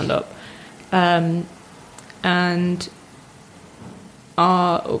of stand up. And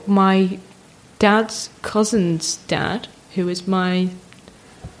my dad's cousin's dad, who is the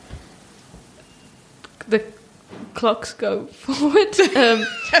clocks go forward.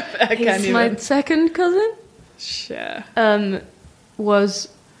 He's my second cousin. Sure. Was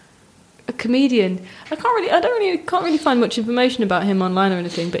a comedian. I can't really find much information about him online or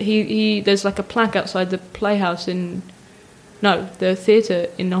anything. But he there's like a plaque outside the the theatre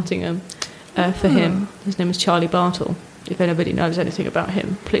in Nottingham for him. His name is Charlie Bartle. If anybody knows anything about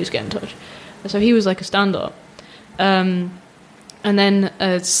him, please get in touch. So he was like a stand-up. And then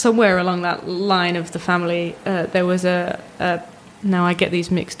somewhere along that line of the family, there was now I get these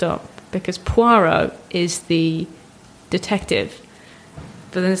mixed up, because Poirot is the detective.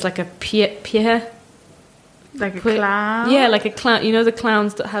 But then it's like a Pierre. Like a clown? Yeah, like a clown. You know the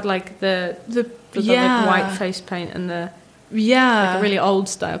clowns that had like the like white face paint and the... Yeah. Like a really old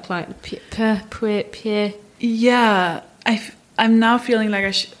style clown. Pierre. Yeah. I'm now feeling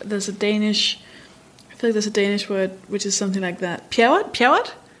like there's a Danish... I feel like there's a Danish word which is something like that. Pierrot?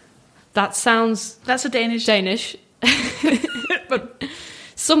 Pierrot? That's a Danish. But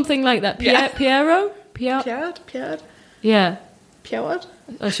something like that. Pierrot? Pierrot? Yeah. Pierrot?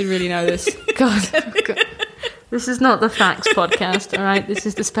 I should really know this. God. This is not the facts podcast, all right? This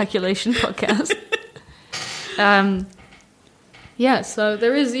is the speculation podcast. Yeah, so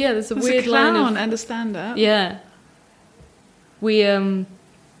there's a weird line of... and a stand-up. Yeah. I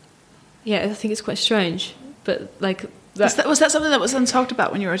think it's quite strange, but like... Was that something that was then talked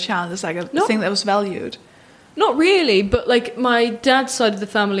about when you were a child? It's like a thing that was valued? Not really, but like my dad's side of the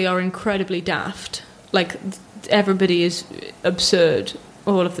family are incredibly daft. Like everybody is absurd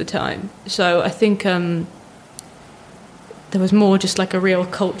all of the time. So I think there was more just like a real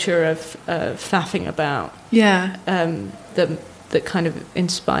culture of faffing about. Yeah. That kind of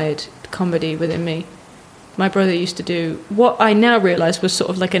inspired comedy within me. My brother used to do what I now realise was sort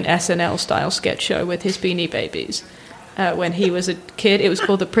of like an SNL-style sketch show with his Beanie Babies. When he was a kid, it was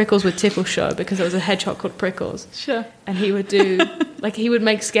called the Prickles with Tickle Show because there was a hedgehog called Prickles. Sure. And he would do he would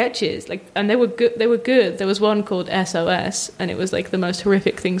make sketches and they were good. There was one called SOS, and it was like the most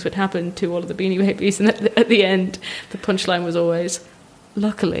horrific things would happen to all of the Beanie Babies, and at the end, the punchline was always,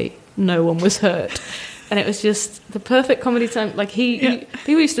 "Luckily, no one was hurt." And it was just the perfect comedy time. Like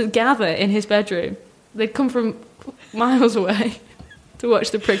people used to gather in his bedroom. They'd come from miles away to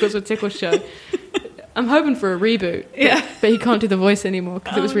watch the Prickles with Tickles show. I'm hoping for a reboot. But he can't do the voice anymore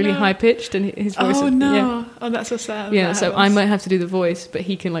because it was really high pitched and his voice. Oh was, no! Yeah. Oh, that's so sad. Yeah, so I might have to do the voice, but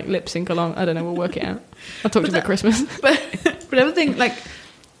he can like lip sync along. I don't know. We'll work it out. I'll talk to him at Christmas. But everything like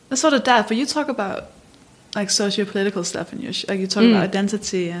that's sort of that. But you talk about like socio-political stuff in your like you talk about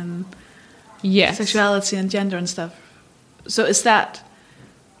identity and sexuality and gender and stuff. So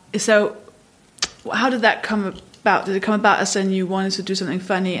how did that come about? Did it come about as in you wanted to do something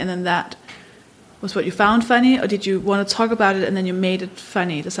funny and then that was what you found funny, or did you want to talk about it and then you made it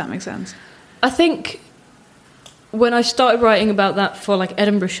funny? Does that make sense? I think when I started writing about that for like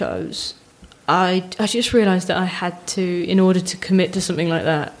Edinburgh shows, I just realised that I had to, in order to commit to something like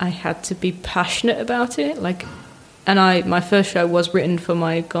that, I had to be passionate about it. Like, and my first show was written for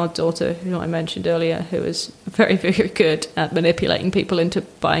my goddaughter, who I mentioned earlier, who is very, very good at manipulating people into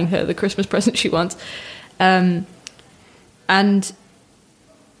buying her the Christmas present she wants. And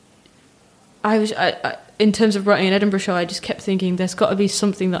I in terms of writing an Edinburgh show, I just kept thinking there's got to be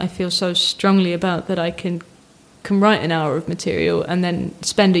something that I feel so strongly about that I can write an hour of material and then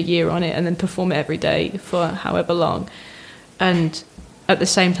spend a year on it and then perform it every day for however long. And at the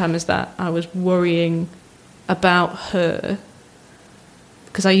same time as that, I was worrying about her,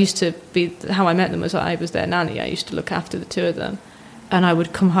 because I used to be, how I met them was I was their nanny. I used to look after the two of them, and I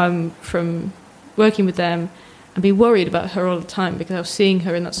would come home from working with them and be worried about her all the time because I was seeing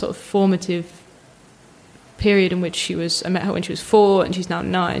her in that sort of formative period in which I met her when she was 4 and she's now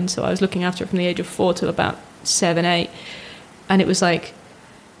 9, so I was looking after her from the age of 4 till about 7, 8, and it was like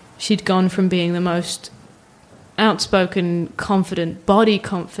she'd gone from being the most outspoken, confident, body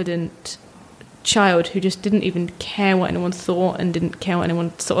confident child who just didn't even care what anyone thought and didn't care what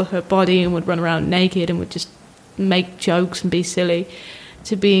anyone thought of her body and would run around naked and would just make jokes and be silly,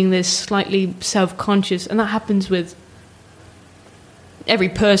 to being this slightly self-conscious. And that happens with every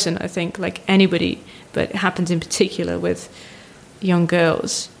person, I think, like anybody, but it happens in particular with young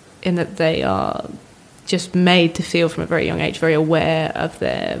girls, in that they are just made to feel from a very young age very aware of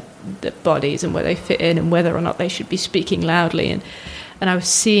their bodies and where they fit in and whether or not they should be speaking loudly. And I was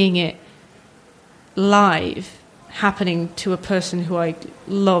seeing it live happening to a person who I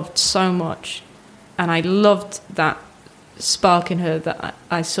loved so much, and I loved that spark in her that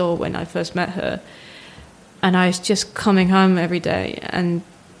I saw when I first met her. And I was just coming home every day and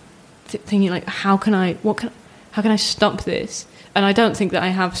thinking, like, how can I stop this? And I don't think that I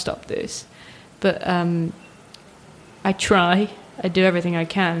have stopped this, but I do everything I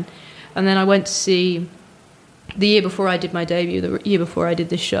can. And then I went to see, the year before I did my debut, the year before I did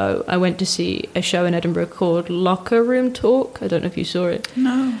this show, I went to see a show in Edinburgh called Locker Room Talk. I don't know if you saw it.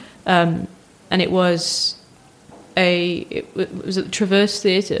 No. And it was it was at the Traverse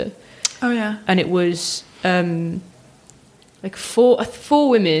Theatre. Oh yeah. And it was like four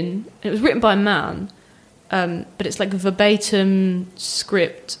women. It was written by a man, but it's like a verbatim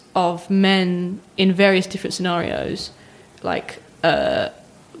script of men in various different scenarios, like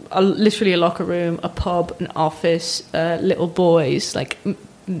literally a locker room, a pub, an office, little boys, like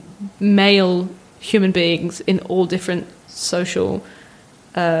male human beings in all different social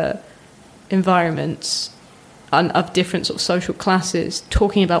environments and of different sort of social classes,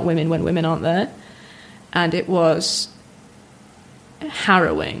 talking about women when women aren't there. And it was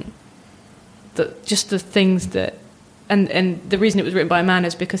harrowing. Just the things that... And the reason it was written by a man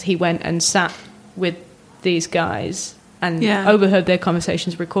is because he went and sat with these guys and overheard their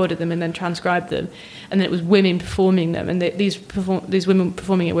conversations, recorded them, and then transcribed them. And then it was women performing them. And these women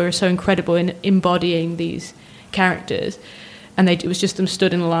performing it were so incredible in embodying these characters. And it was just them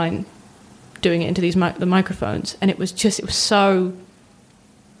stood in a line doing it into the microphones. And it was so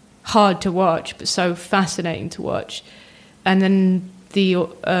hard to watch, but so fascinating to watch. And then the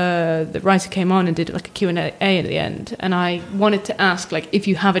writer came on and did like a Q&A at the end. And I wanted to ask, like, if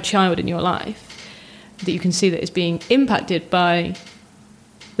you have a child in your life that you can see that is being impacted by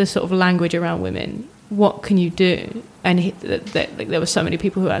the sort of language around women, what can you do? And there were so many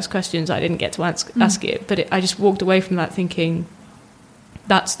people who asked questions, I didn't get to ask it. But I just walked away from that thinking,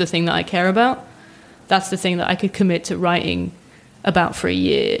 that's the thing that I care about. That's the thing that I could commit to writing about for a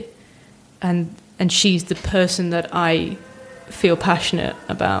year. And she's the person that I feel passionate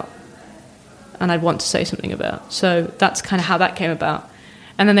about and I'd want to say something about. So that's kind of how that came about.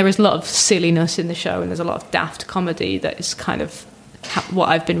 And then there was a lot of silliness in the show, and there's a lot of daft comedy that is kind of what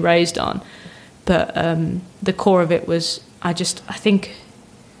I've been raised on. But the core of it was, I think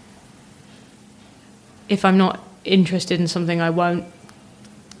if I'm not interested in something, I won't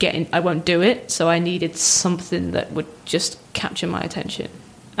I won't do it. So I needed something that would just capture my attention,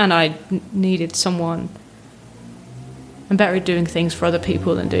 and I needed someone. I'm better at doing things for other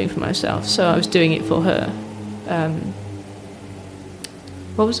people than doing for myself. So I was doing it for her.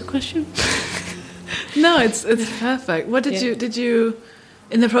 What was the question? No, it's perfect. What did you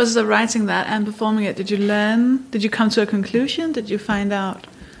in the process of writing that and performing it, did you learn? Did you come to a conclusion? Did you find out?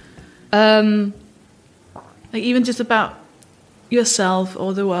 Like even just about yourself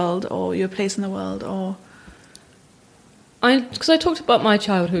or the world or your place in the world, or because I talked about my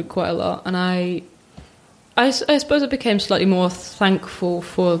childhood quite a lot, and I suppose I became slightly more thankful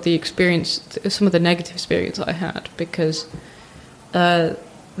for the experience, some of the negative experience I had, because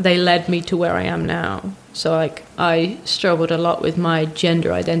they led me to where I am now. So like I struggled a lot with my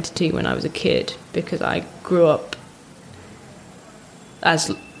gender identity when I was a kid, because I grew up a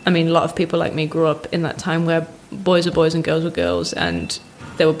lot of people like me grew up in that time where boys were boys and girls were girls, and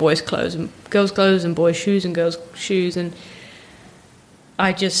there were boys' clothes and girls' clothes and boys' shoes and girls' shoes, and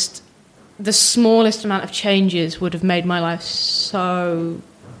the smallest amount of changes would have made my life so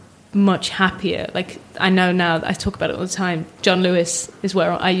much happier. Like I know now, I talk about it all the time. John Lewis is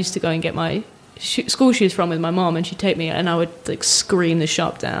where I used to go and get my school shoes from with my mom, and she'd take me, and I would like scream the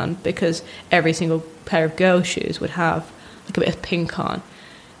shop down because every single pair of girls' shoes would have like a bit of pink on.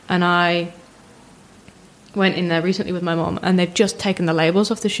 And I went in there recently with my mom, and they've just taken the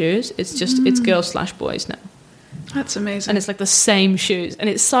labels off the shoes. It's just it's girls/boys now. That's amazing. And it's like the same shoes, and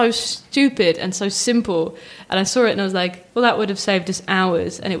it's so stupid and so simple. And I saw it and I was like, well, that would have saved us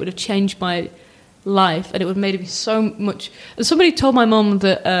hours, and it would have changed my life, and it would have made me so much. And somebody told my mom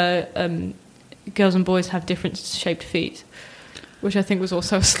that girls and boys have different shaped feet, which I think was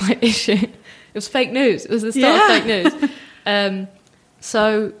also a slight issue. It was fake news. It was the start of fake news.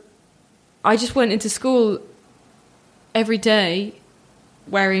 So I just went into school every day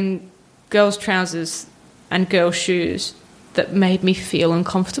wearing girls' trousers and girls' shoes that made me feel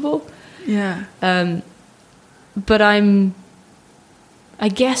uncomfortable. Yeah. But I'm, I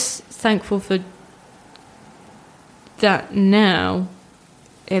guess, thankful for that now,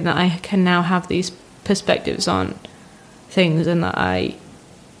 in that I can now have these perspectives on things, and that I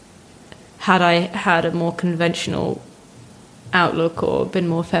had a more conventional outlook or been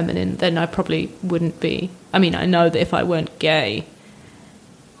more feminine, then I probably wouldn't be. I mean, I know that if I weren't gay,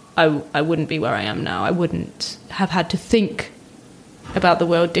 I wouldn't be where I am now. I wouldn't have had to think about the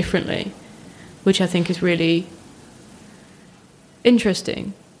world differently, which I think is really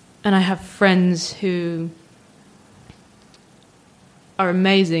interesting. And I have friends who are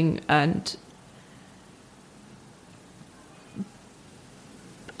amazing, and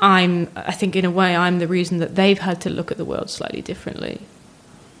I think in a way I'm the reason that they've had to look at the world slightly differently.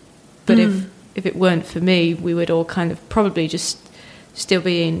 But if it weren't for me, we would all kind of probably just still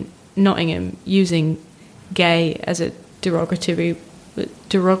be in Nottingham using gay as a derogatory... how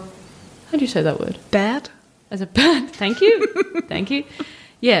do you say that word? Bad? As a bad... Thank you. Thank you.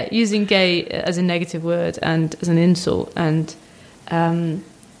 Yeah, using gay as a negative word and as an insult, and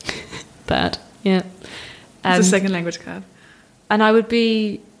bad, yeah. It's a second language card. And I would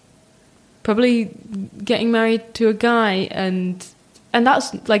be probably getting married to a guy, and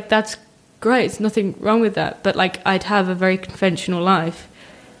that's great. There's nothing wrong with that. But like, I'd have a very conventional life,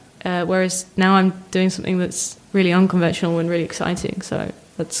 whereas now I'm doing something that's really unconventional and really exciting. So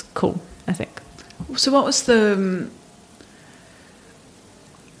that's cool, I think. So what was the?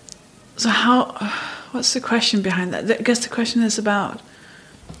 What's the question behind that? I guess the question is about.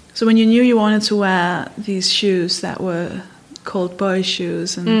 So when you knew you wanted to wear these shoes that were called boy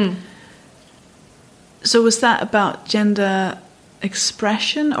shoes, and so was that about gender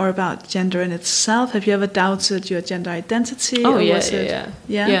expression or about gender in itself? Have you ever doubted your gender identity? Oh,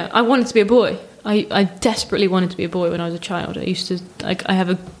 yeah. I wanted to be a boy. I desperately wanted to be a boy when I was a child. I have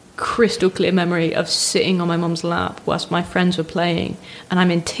a crystal clear memory of sitting on my mum's lap whilst my friends were playing, and I'm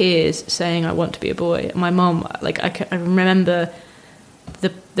in tears saying I want to be a boy. And my mum, I remember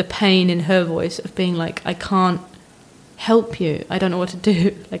the pain in her voice of being like, I can't help you. I don't know what to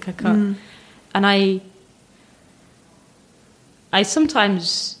do. Like, I can't. And I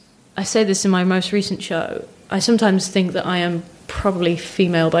sometimes, I say this in my most recent show, I sometimes think that I am probably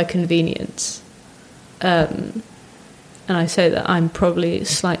female by convenience. And I say that I'm probably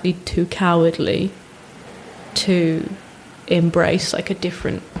slightly too cowardly to embrace like a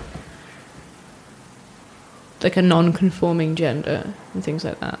different, like a non-conforming gender and things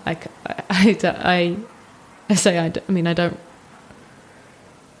like that. I don't.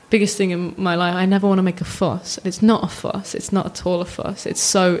 Biggest thing in my life, I never want to make a fuss. It's not a fuss. It's not at all a fuss. It's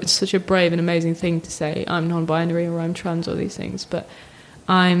such a brave and amazing thing to say I'm non-binary or I'm trans or these things. But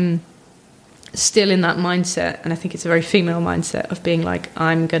I'm still in that mindset, and I think it's a very female mindset of being like,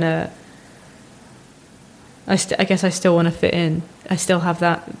 I guess I still want to fit in. I still have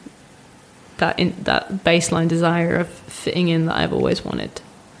that baseline desire of fitting in that I've always wanted.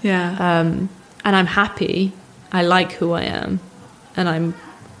 Yeah. And I'm happy. I like who I am, and I'm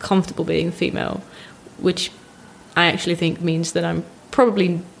comfortable being female, which I actually think means that I'm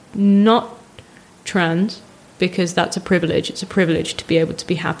probably not trans, because that's a privilege. It's a privilege to be able to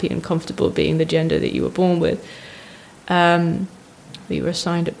be happy and comfortable being the gender that you were born with, that you were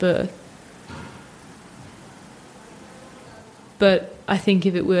assigned at birth. But I think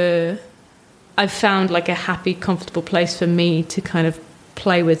if it were, I've found like a happy, comfortable place for me to kind of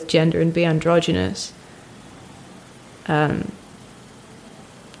play with gender and be androgynous. We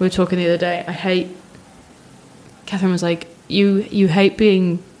were talking the other day. Catherine was like, you hate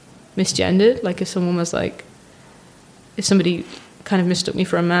being misgendered? Like if somebody kind of mistook me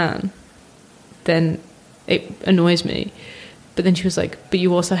for a man, then it annoys me. But then she was like, but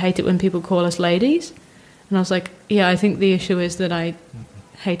you also hate it when people call us ladies? And I was like, yeah, I think the issue is that I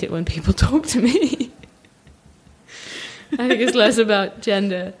hate it when people talk to me. I think it's less about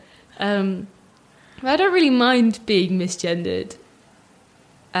gender. I don't really mind being misgendered.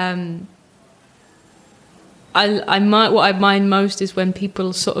 What I mind most is when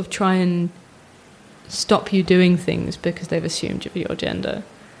people sort of try and stop you doing things because they've assumed your gender.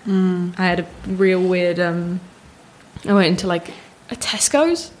 I had a real weird. I went into like a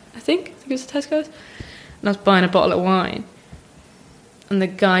Tesco's. I think it was a Tesco's, and I was buying a bottle of wine. And the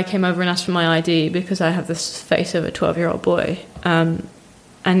guy came over and asked for my ID because I have this face of a 12-year-old boy.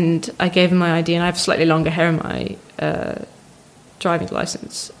 And I gave him my ID, and I have slightly longer hair in my driving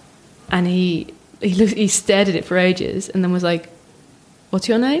license. And he stared at it for ages, and then was like, "What's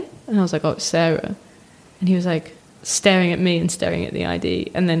your name?" And I was like, "Oh, it's Sarah." And he was like staring at me and staring at the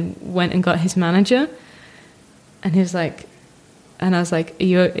ID, and then went and got his manager. And he was like, and I was like, "Are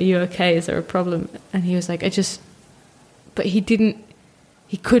you okay? Is there a problem?" And he was like, but he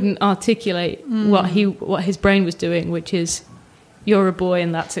couldn't articulate what his brain was doing, which is, you're a boy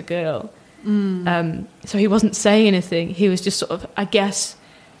and that's a girl. So he wasn't saying anything. He was just sort of, I guess,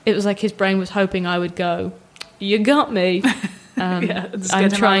 it was like his brain was hoping I would go, "You got me." I'm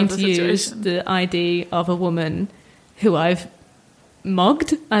trying to use the ID of a woman who I've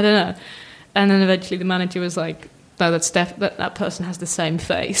mugged. I don't know. And then eventually the manager was like, "No, that person has the same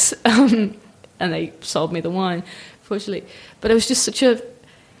face." And they sold me the wine, fortunately. But it was just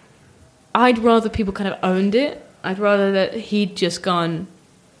I'd rather people kind of owned it. I'd rather that he'd just gone,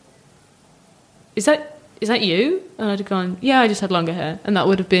 is that you? And I'd have gone, "Yeah, I just had longer hair." And that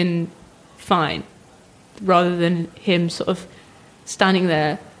would have been fine. Rather than him sort of standing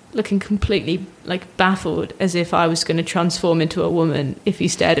there looking completely like baffled, as if I was going to transform into a woman if he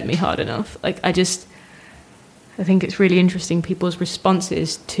stared at me hard enough. Like I think it's really interesting, people's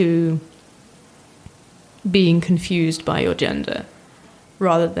responses to being confused by your gender,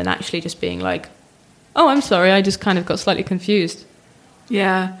 rather than actually just being like, "Oh, I'm sorry, I just kind of got slightly confused."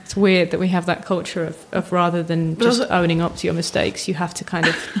 Yeah. It's weird that we have that culture of rather than just owning up to your mistakes, you have to kind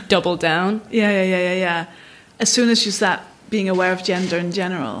of double down. Yeah. As soon as you start being aware of gender in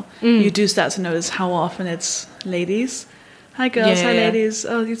general, you do start to notice how often it's ladies. Hi girls, hi ladies,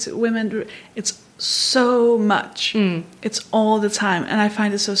 oh, it's women. It's so much. It's all the time. And I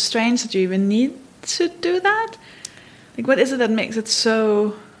find it so strange that you even need to do that. Like, what is it that makes it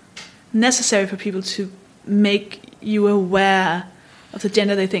so necessary for people to make you aware of the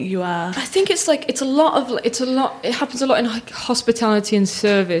gender they think you are? I think it happens a lot in like hospitality and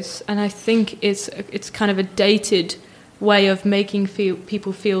service, and I think it's kind of a dated way of making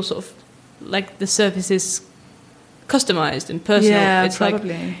people feel sort of like the service is customized and personal. Yeah, it's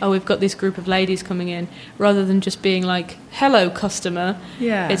probably. like, oh, we've got this group of ladies coming in, rather than just being like, "Hello, customer."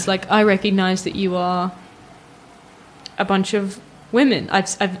 Yeah. It's like, I recognize that you are a bunch of women.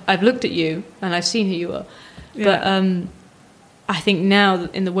 I've looked at you and I've seen who you are. Yeah. But I think now,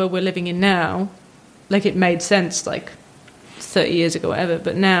 in the world we're living in now, like it made sense like 30 years ago, whatever.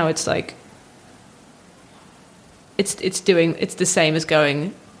 But now it's like, it's the same as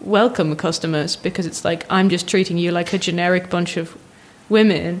going, "Welcome, customers," because it's like, I'm just treating you like a generic bunch of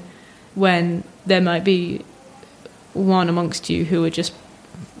women, when there might be one amongst you who would just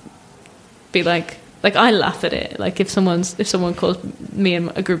be like I laugh at it. Like if someone calls me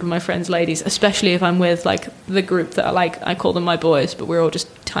and a group of my friends ladies, especially if I'm with like the group that I call them my boys, but we're all just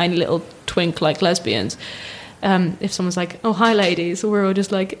tiny little twink like lesbians. If someone's like, "Oh, hi ladies," we're all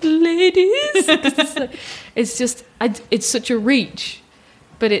just like, "Ladies." It's such a reach,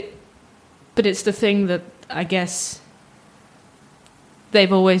 but it's the thing that I guess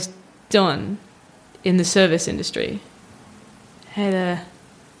they've always done in the service industry. Hey there,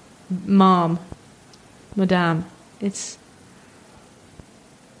 mom, madame. It's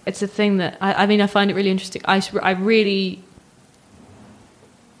a thing that I find it really interesting.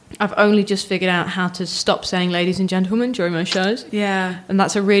 I've only just figured out how to stop saying ladies and gentlemen during my shows. Yeah. And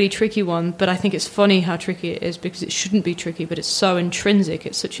that's a really tricky one, but I think it's funny how tricky it is, because it shouldn't be tricky, but it's so intrinsic.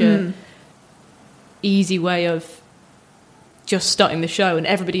 It's such a easy way of just starting the show, and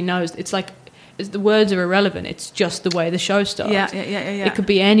everybody knows. It's like the words are irrelevant. It's just the way the show starts. Yeah. It could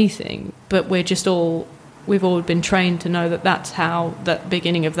be anything, but we've all been trained to know that that's how that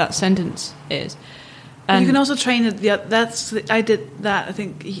beginning of that sentence is. You can also train it. Yeah, I did that. I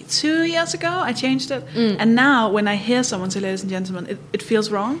think 2 years ago. I changed it, and now when I hear someone say "ladies and gentlemen," it feels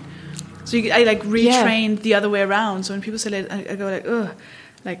wrong. So I like retrained the other way around. So when people say "ladies," I go like, "Ugh,"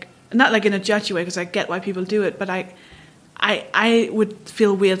 like not like in a judgy way, because I get why people do it, but I would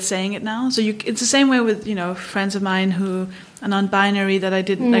feel weird saying it now. So it's the same way with friends of mine who are non-binary that I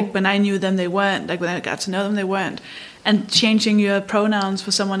didn't like when I knew them. They weren't, like when I got to know them, they weren't. And changing your pronouns for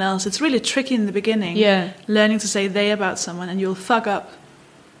someone else, it's really tricky in the beginning. Yeah. Learning to say they about someone, and you'll fuck up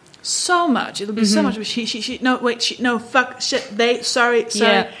so much. It'll be so much. She. No, wait. She. No. Fuck. Shit. They. Sorry.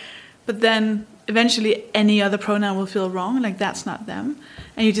 Yeah. But then eventually, any other pronoun will feel wrong. Like that's not them,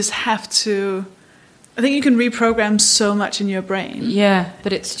 and you just have to. I think you can reprogram so much in your brain. Yeah,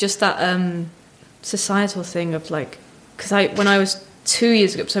 but it's just that societal thing of like, because when I was 2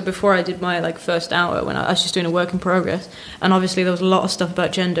 years ago, so before I did my first hour, when I was just doing a work in progress, and obviously there was a lot of stuff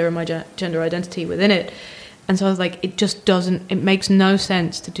about gender and my gender identity within it, and so I was like, it makes no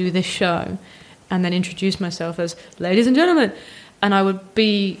sense to do this show and then introduce myself as ladies and gentlemen, and I would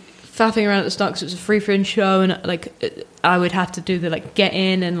be faffing around at the start because it was a free show, and I would have to do the get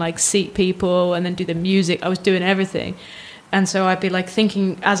in and seat people and then do the music. I was doing everything. And so I'd be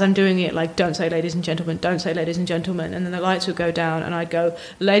thinking as I'm doing it, don't say ladies and gentlemen, don't say ladies and gentlemen. And then the lights would go down and I'd go,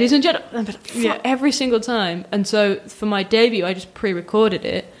 ladies and gentlemen, every single time. And so for my debut, I just pre-recorded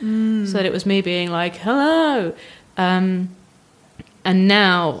it so that it was me being hello. And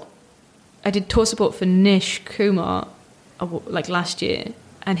now I did tour support for Nish Kumar last year.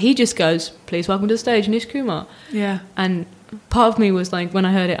 And he just goes, please welcome to the stage, Nish Kumar. Yeah. And part of me was when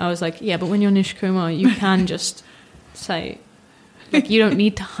I heard it, I was like, yeah, but when you're Nish Kumar, you can just... say you don't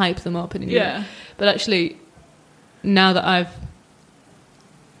need to hype them up but actually now that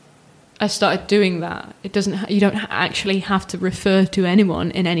I started doing that, you don't actually have to refer to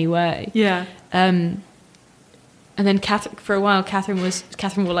anyone in any way. And then for a while Catherine will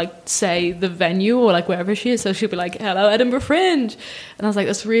say the venue or wherever she is, so she'll be like, hello Edinburgh Fringe, and I was like,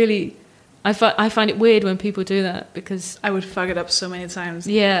 that's really I find it weird when people do that, because I would fuck it up so many times.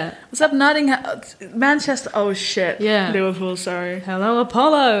 Yeah. What's up, Nottingham? Manchester? Oh shit. Yeah. Liverpool. Sorry. Hello,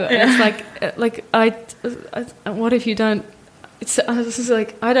 Apollo. And it's I what if you don't? It's this is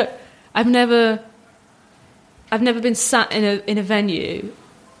I don't. I've never been sat in a venue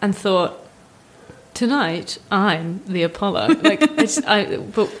and thought, tonight I'm the Apollo. But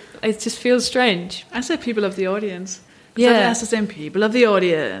it just feels strange. I say people of the audience. Yeah, that's the same. People of the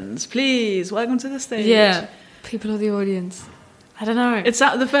audience, please welcome to the stage. Yeah, people of the audience. I don't know. It's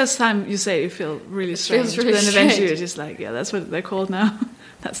the first time you say it, you feel really strange. Feels really but then strange. Eventually you're just that's what they're called now.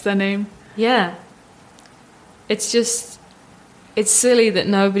 That's their name. Yeah. It's silly that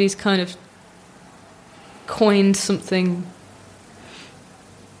nobody's kind of coined something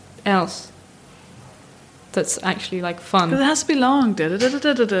else that's actually fun. Because it has to be long.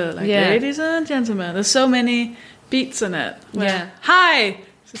 Ladies and gentlemen. There's so many beats in it. Yeah. Hi.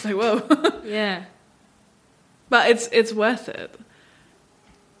 It's just whoa. Yeah. But it's worth it.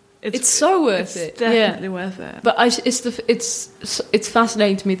 It's so worth it. It's definitely worth it. But it's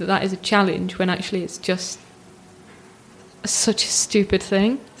fascinating to me that is a challenge when actually it's just such a stupid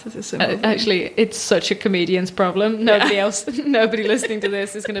thing. Such a simple thing. Actually, it's such a comedian's problem. Nobody listening to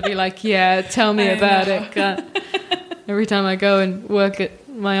this is going to be like, yeah, tell me about it. Every time I go and work at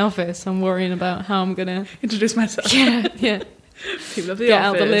my office, I'm worrying about how I'm going to introduce myself. Yeah. People of the Get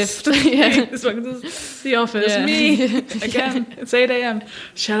office. out the lift. Yeah. This one is the office. Yeah. Me. Again. It's 8 a.m.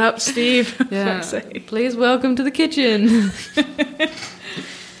 Shut up, Steve. Yeah. Please welcome to the kitchen.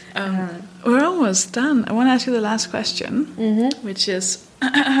 We're almost done. I want to ask you the last question, which is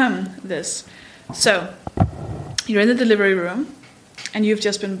this. So, you're in the delivery room, and you've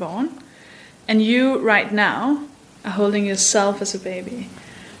just been born, and you, right now, are holding yourself as a baby.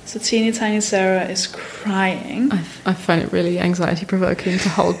 So teeny tiny Sarah is crying. I find it really anxiety-provoking to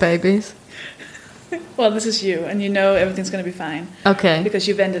hold babies. Well, this is you, and you know everything's going to be fine. Okay. Because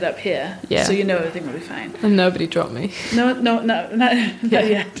you've ended up here. Yeah. So you know everything will be fine. And nobody dropped me. No, not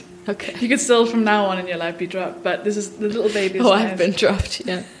yet. Okay. You could still, from now on in your life, be dropped, but this is the little baby. Oh, I've been dropped,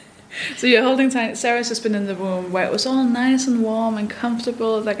 yeah. So you're holding tiny. Sarah's just been in the womb where it was all nice and warm and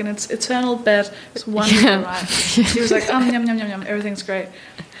comfortable, like in its eternal bed. It's wonderful, Yeah. right? She was like, yum, yum, yum, yum, everything's great.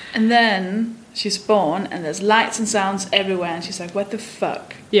 And then she's born, and there's lights and sounds everywhere, and she's like, what the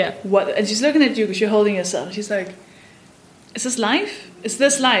fuck? Yeah. What? And she's looking at you because you're holding yourself. And she's like, is this life? Is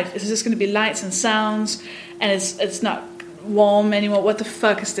this life? Is this going to be lights and sounds, and it's not warm anymore? What the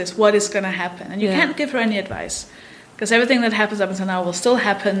fuck is this? What is going to happen? And you can't give her any advice. Because everything that happens up until now will still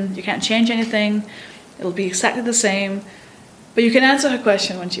happen. You can't change anything. It'll be exactly the same. But you can answer her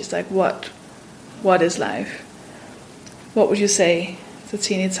question when she's like, what? What is life? What would you say to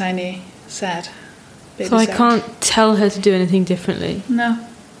teeny tiny, sad baby So I Sarah? can't tell her to do anything differently. No.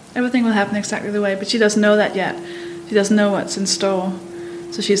 Everything will happen exactly the way. But she doesn't know that yet. She doesn't know what's in store.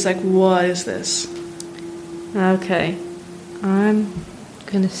 So she's like, what is this? Okay. I'm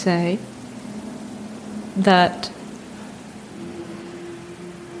going to say that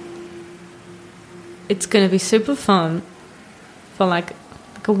it's going to be super fun for like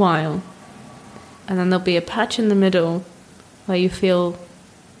a while, and then there'll be a patch in the middle where you feel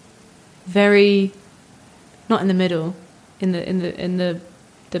very, not in the middle, in the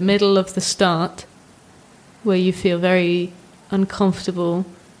middle of the start, where you feel very uncomfortable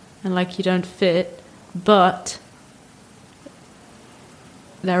and like you don't fit, but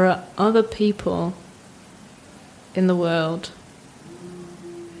there are other people in the world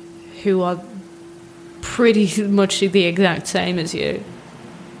who are pretty much the exact same as you,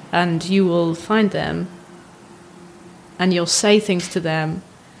 and you will find them and you'll say things to them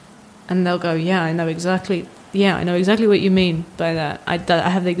and they'll go, yeah, I know exactly what you mean by that. I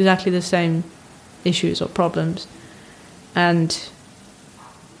have exactly the same issues or problems. And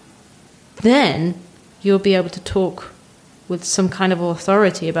then you'll be able to talk with some kind of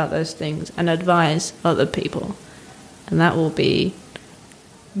authority about those things and advise other people, and that will be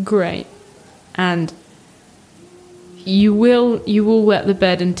great. And you will wet the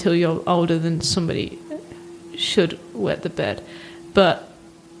bed until you're older than somebody should wet the bed, but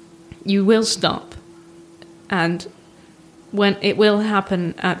you will stop, and when it will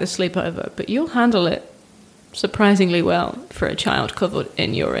happen at the sleepover, but you'll handle it surprisingly well for a child covered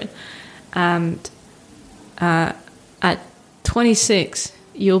in urine. And at 26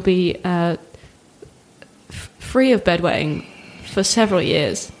 you'll be free of bedwetting for several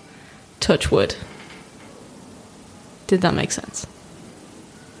years. Touch wood. Did that make sense?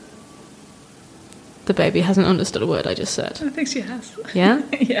 The baby hasn't understood a word I just said. I think she has. Yeah?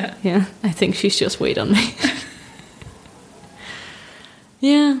 Yeah. Yeah, I think she's just weed on me.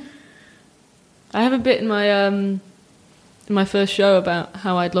 Yeah. I have a bit in my first show about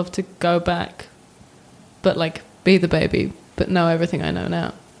how I'd love to go back, but like be the baby, but know everything I know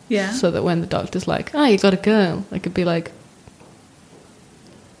now. Yeah. So that when the doctor's like, you got a girl, I could be like,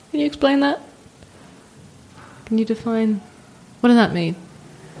 can you explain that? Can you define, what does that mean?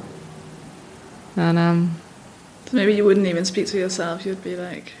 And So maybe you wouldn't even speak to yourself. You'd be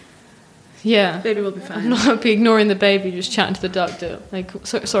like, yeah, baby will be fine. I'm not be ignoring the baby, just chatting to the doctor. Like,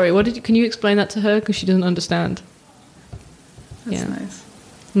 sorry, can you explain that to her? Because she doesn't understand. That's nice.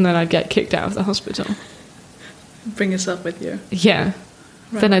 And then I'd get kicked out of the hospital. Bring yourself with you. Yeah.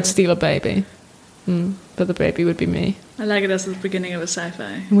 Right. Then I'd steal a baby. But the baby would be me. I like it as the beginning of a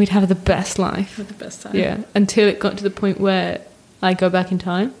sci-fi. And we'd have the best life. With the best time. Yeah. Until it got to the point where I go back in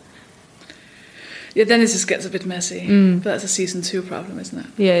time. Yeah, then it just gets a bit messy. But that's a season 2 problem, isn't it?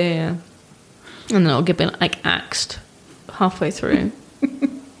 Yeah. And then it'll get like axed halfway through.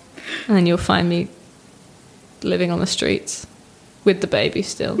 And then you'll find me living on the streets with the baby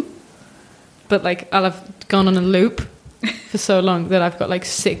still. But like I'll have gone on a loop for so long that I've got like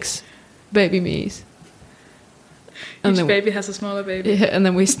 6 baby me's. And Each baby has a smaller baby. Yeah, and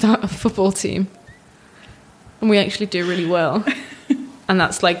then we start a football team. And we actually do really well. And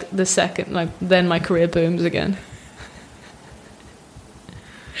that's like the second, like then my career booms again.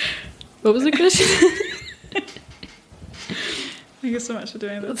 What was the question? Thank you so much for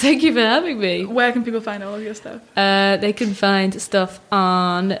doing this. Thank you for having me. Where can people find all of your stuff? They can find stuff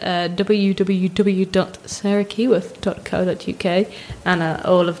on www.sarahkeyworth.co.uk and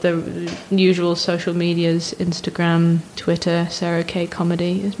all of the usual social medias, Instagram, Twitter. Sarah K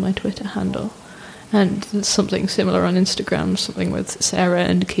Comedy is my Twitter handle. And something similar on Instagram, something with Sarah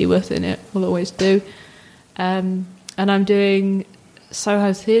and Keyworth in it, we'll always do. And I'm doing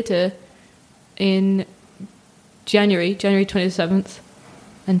Soho Theatre in January 27th,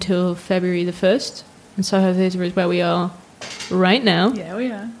 until February the 1st. And Soho Theatre is where we are right now. Yeah,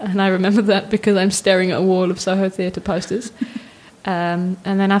 we are. And I remember that because I'm staring at a wall of Soho Theatre posters. And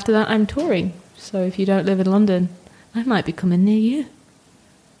then after that, I'm touring. So if you don't live in London, I might be coming near you.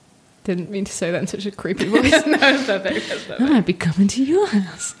 Didn't mean to say that in such a creepy voice. No, it's perfect. That's perfect. I might be coming to your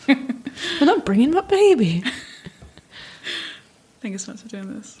house. But I'm bringing my baby. Thank you so much for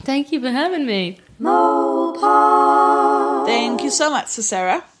doing this. Thank you for having me. Mopod. Thank you so much to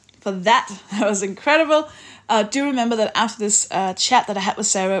Sarah for that. That was incredible. Do remember that after this chat that I had with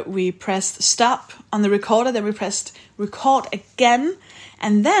Sarah, we pressed stop on the recorder, then we pressed record again,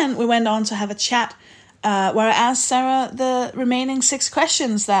 and then we went on to have a chat where I asked Sarah the remaining 6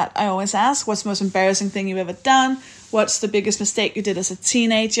 questions that I always ask. What's the most embarrassing thing you've ever done? What's the biggest mistake you did as a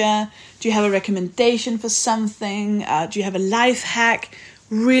teenager? Do you have a recommendation for something? Do you have a life hack?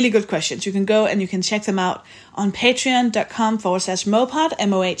 Really good questions. You can go and you can check them out on patreon.com/mopod,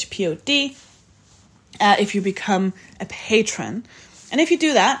 MOHPOD, if you become a patron. And if you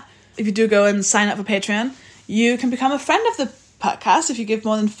do that, if you do go and sign up for Patreon, you can become a friend of the podcast if you give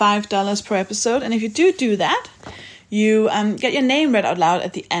more than $5 per episode. And if you do that, you get your name read out loud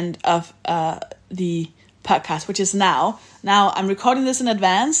at the end of the podcast, which is now. Now, I'm recording this in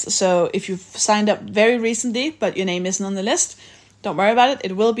advance, so if you've signed up very recently, but your name isn't on the list, don't worry about it.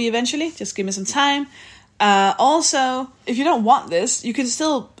 It will be eventually. Just give me some time. Also, if you don't want this, you can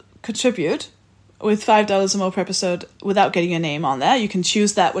still contribute with $5 or more per episode without getting your name on there. You can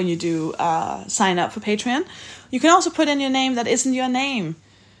choose that when you do sign up for Patreon. You can also put in your name that isn't your name.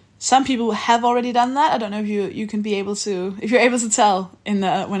 Some people have already done that. I don't know if you can be able to, if you're able to tell in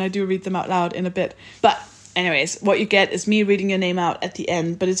when I do read them out loud in a bit. But anyways, what you get is me reading your name out at the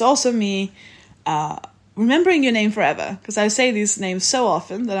end, but it's also me remembering your name forever, because I say these names so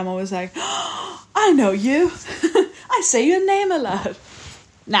often that I'm always like, oh, I know you. I say your name a lot.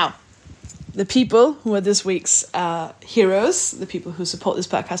 Now, the people who are this week's heroes, the people who support this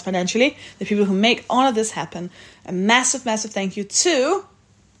podcast financially, the people who make all of this happen, a massive, massive thank you to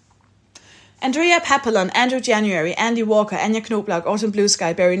Andrea Papillon, Andrew January, Andy Walker, Anya Knobloch, Autumn Blue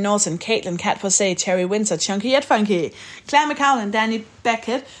Sky, Barry Norton, Caitlin, Cat Posey, Cherry Winter, Chunky Yet Funky, Claire McCowlin, Danny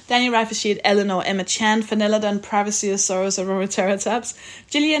Beckett, Danny Reifesheet, Eleanor, Emma Chan, Vanilla Dunn, Privacy-osaurus, Aurora Terrataps,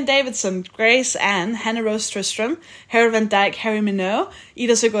 Gillian Davidson, Grace Ann, Hannah Rose Tristram, Harry Van Dyke, Harry Minot,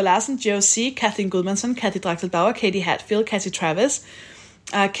 Ida Søgaard Larsen, Joe C., Kathleen Goodmanson, Kathy Drachtelbauer, Katie Hatfield, Cassie Travis,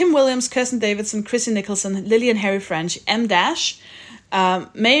 Kim Williams, Kirsten Davidson, Chrissy Nicholson, Lillian Harry French, M. Dash,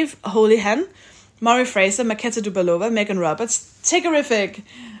 Maeve Holyhan, Maury Fraser, Maketa Dubalova, Megan Roberts, Tiggerific,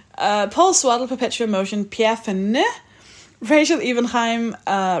 Paul Swaddle, Perpetual Motion, Pierre Fenne, Rachel Evenheim,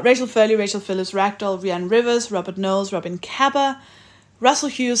 Rachel Furley, Rachel Phillips, Ragdoll, Rianne Rivers, Robert Knowles, Robin Cabba, Russell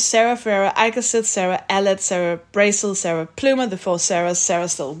Hughes, Sarah Ferreira, Ikasid, Sarah Allett, Sarah Brazel, Sarah Plumer, the 4 Sarahs, Sarah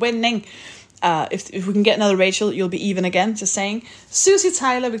still winning. If we can get another Rachel, you'll be even again, just saying. Susie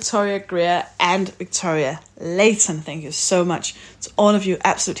Tyler, Victoria Greer, and Victoria Layton. Thank you so much to all of you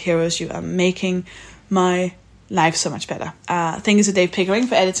absolute heroes. You are making my life so much better. Thank you to Dave Pickering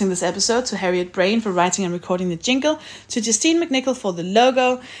for editing this episode, to Harriet Brain for writing and recording the jingle, to Justine McNichol for the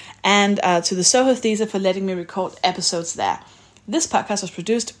logo, and to the Soho Theatre for letting me record episodes there. This podcast was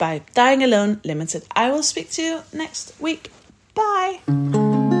produced by Dying Alone Limited. I will speak to you next week. Bye!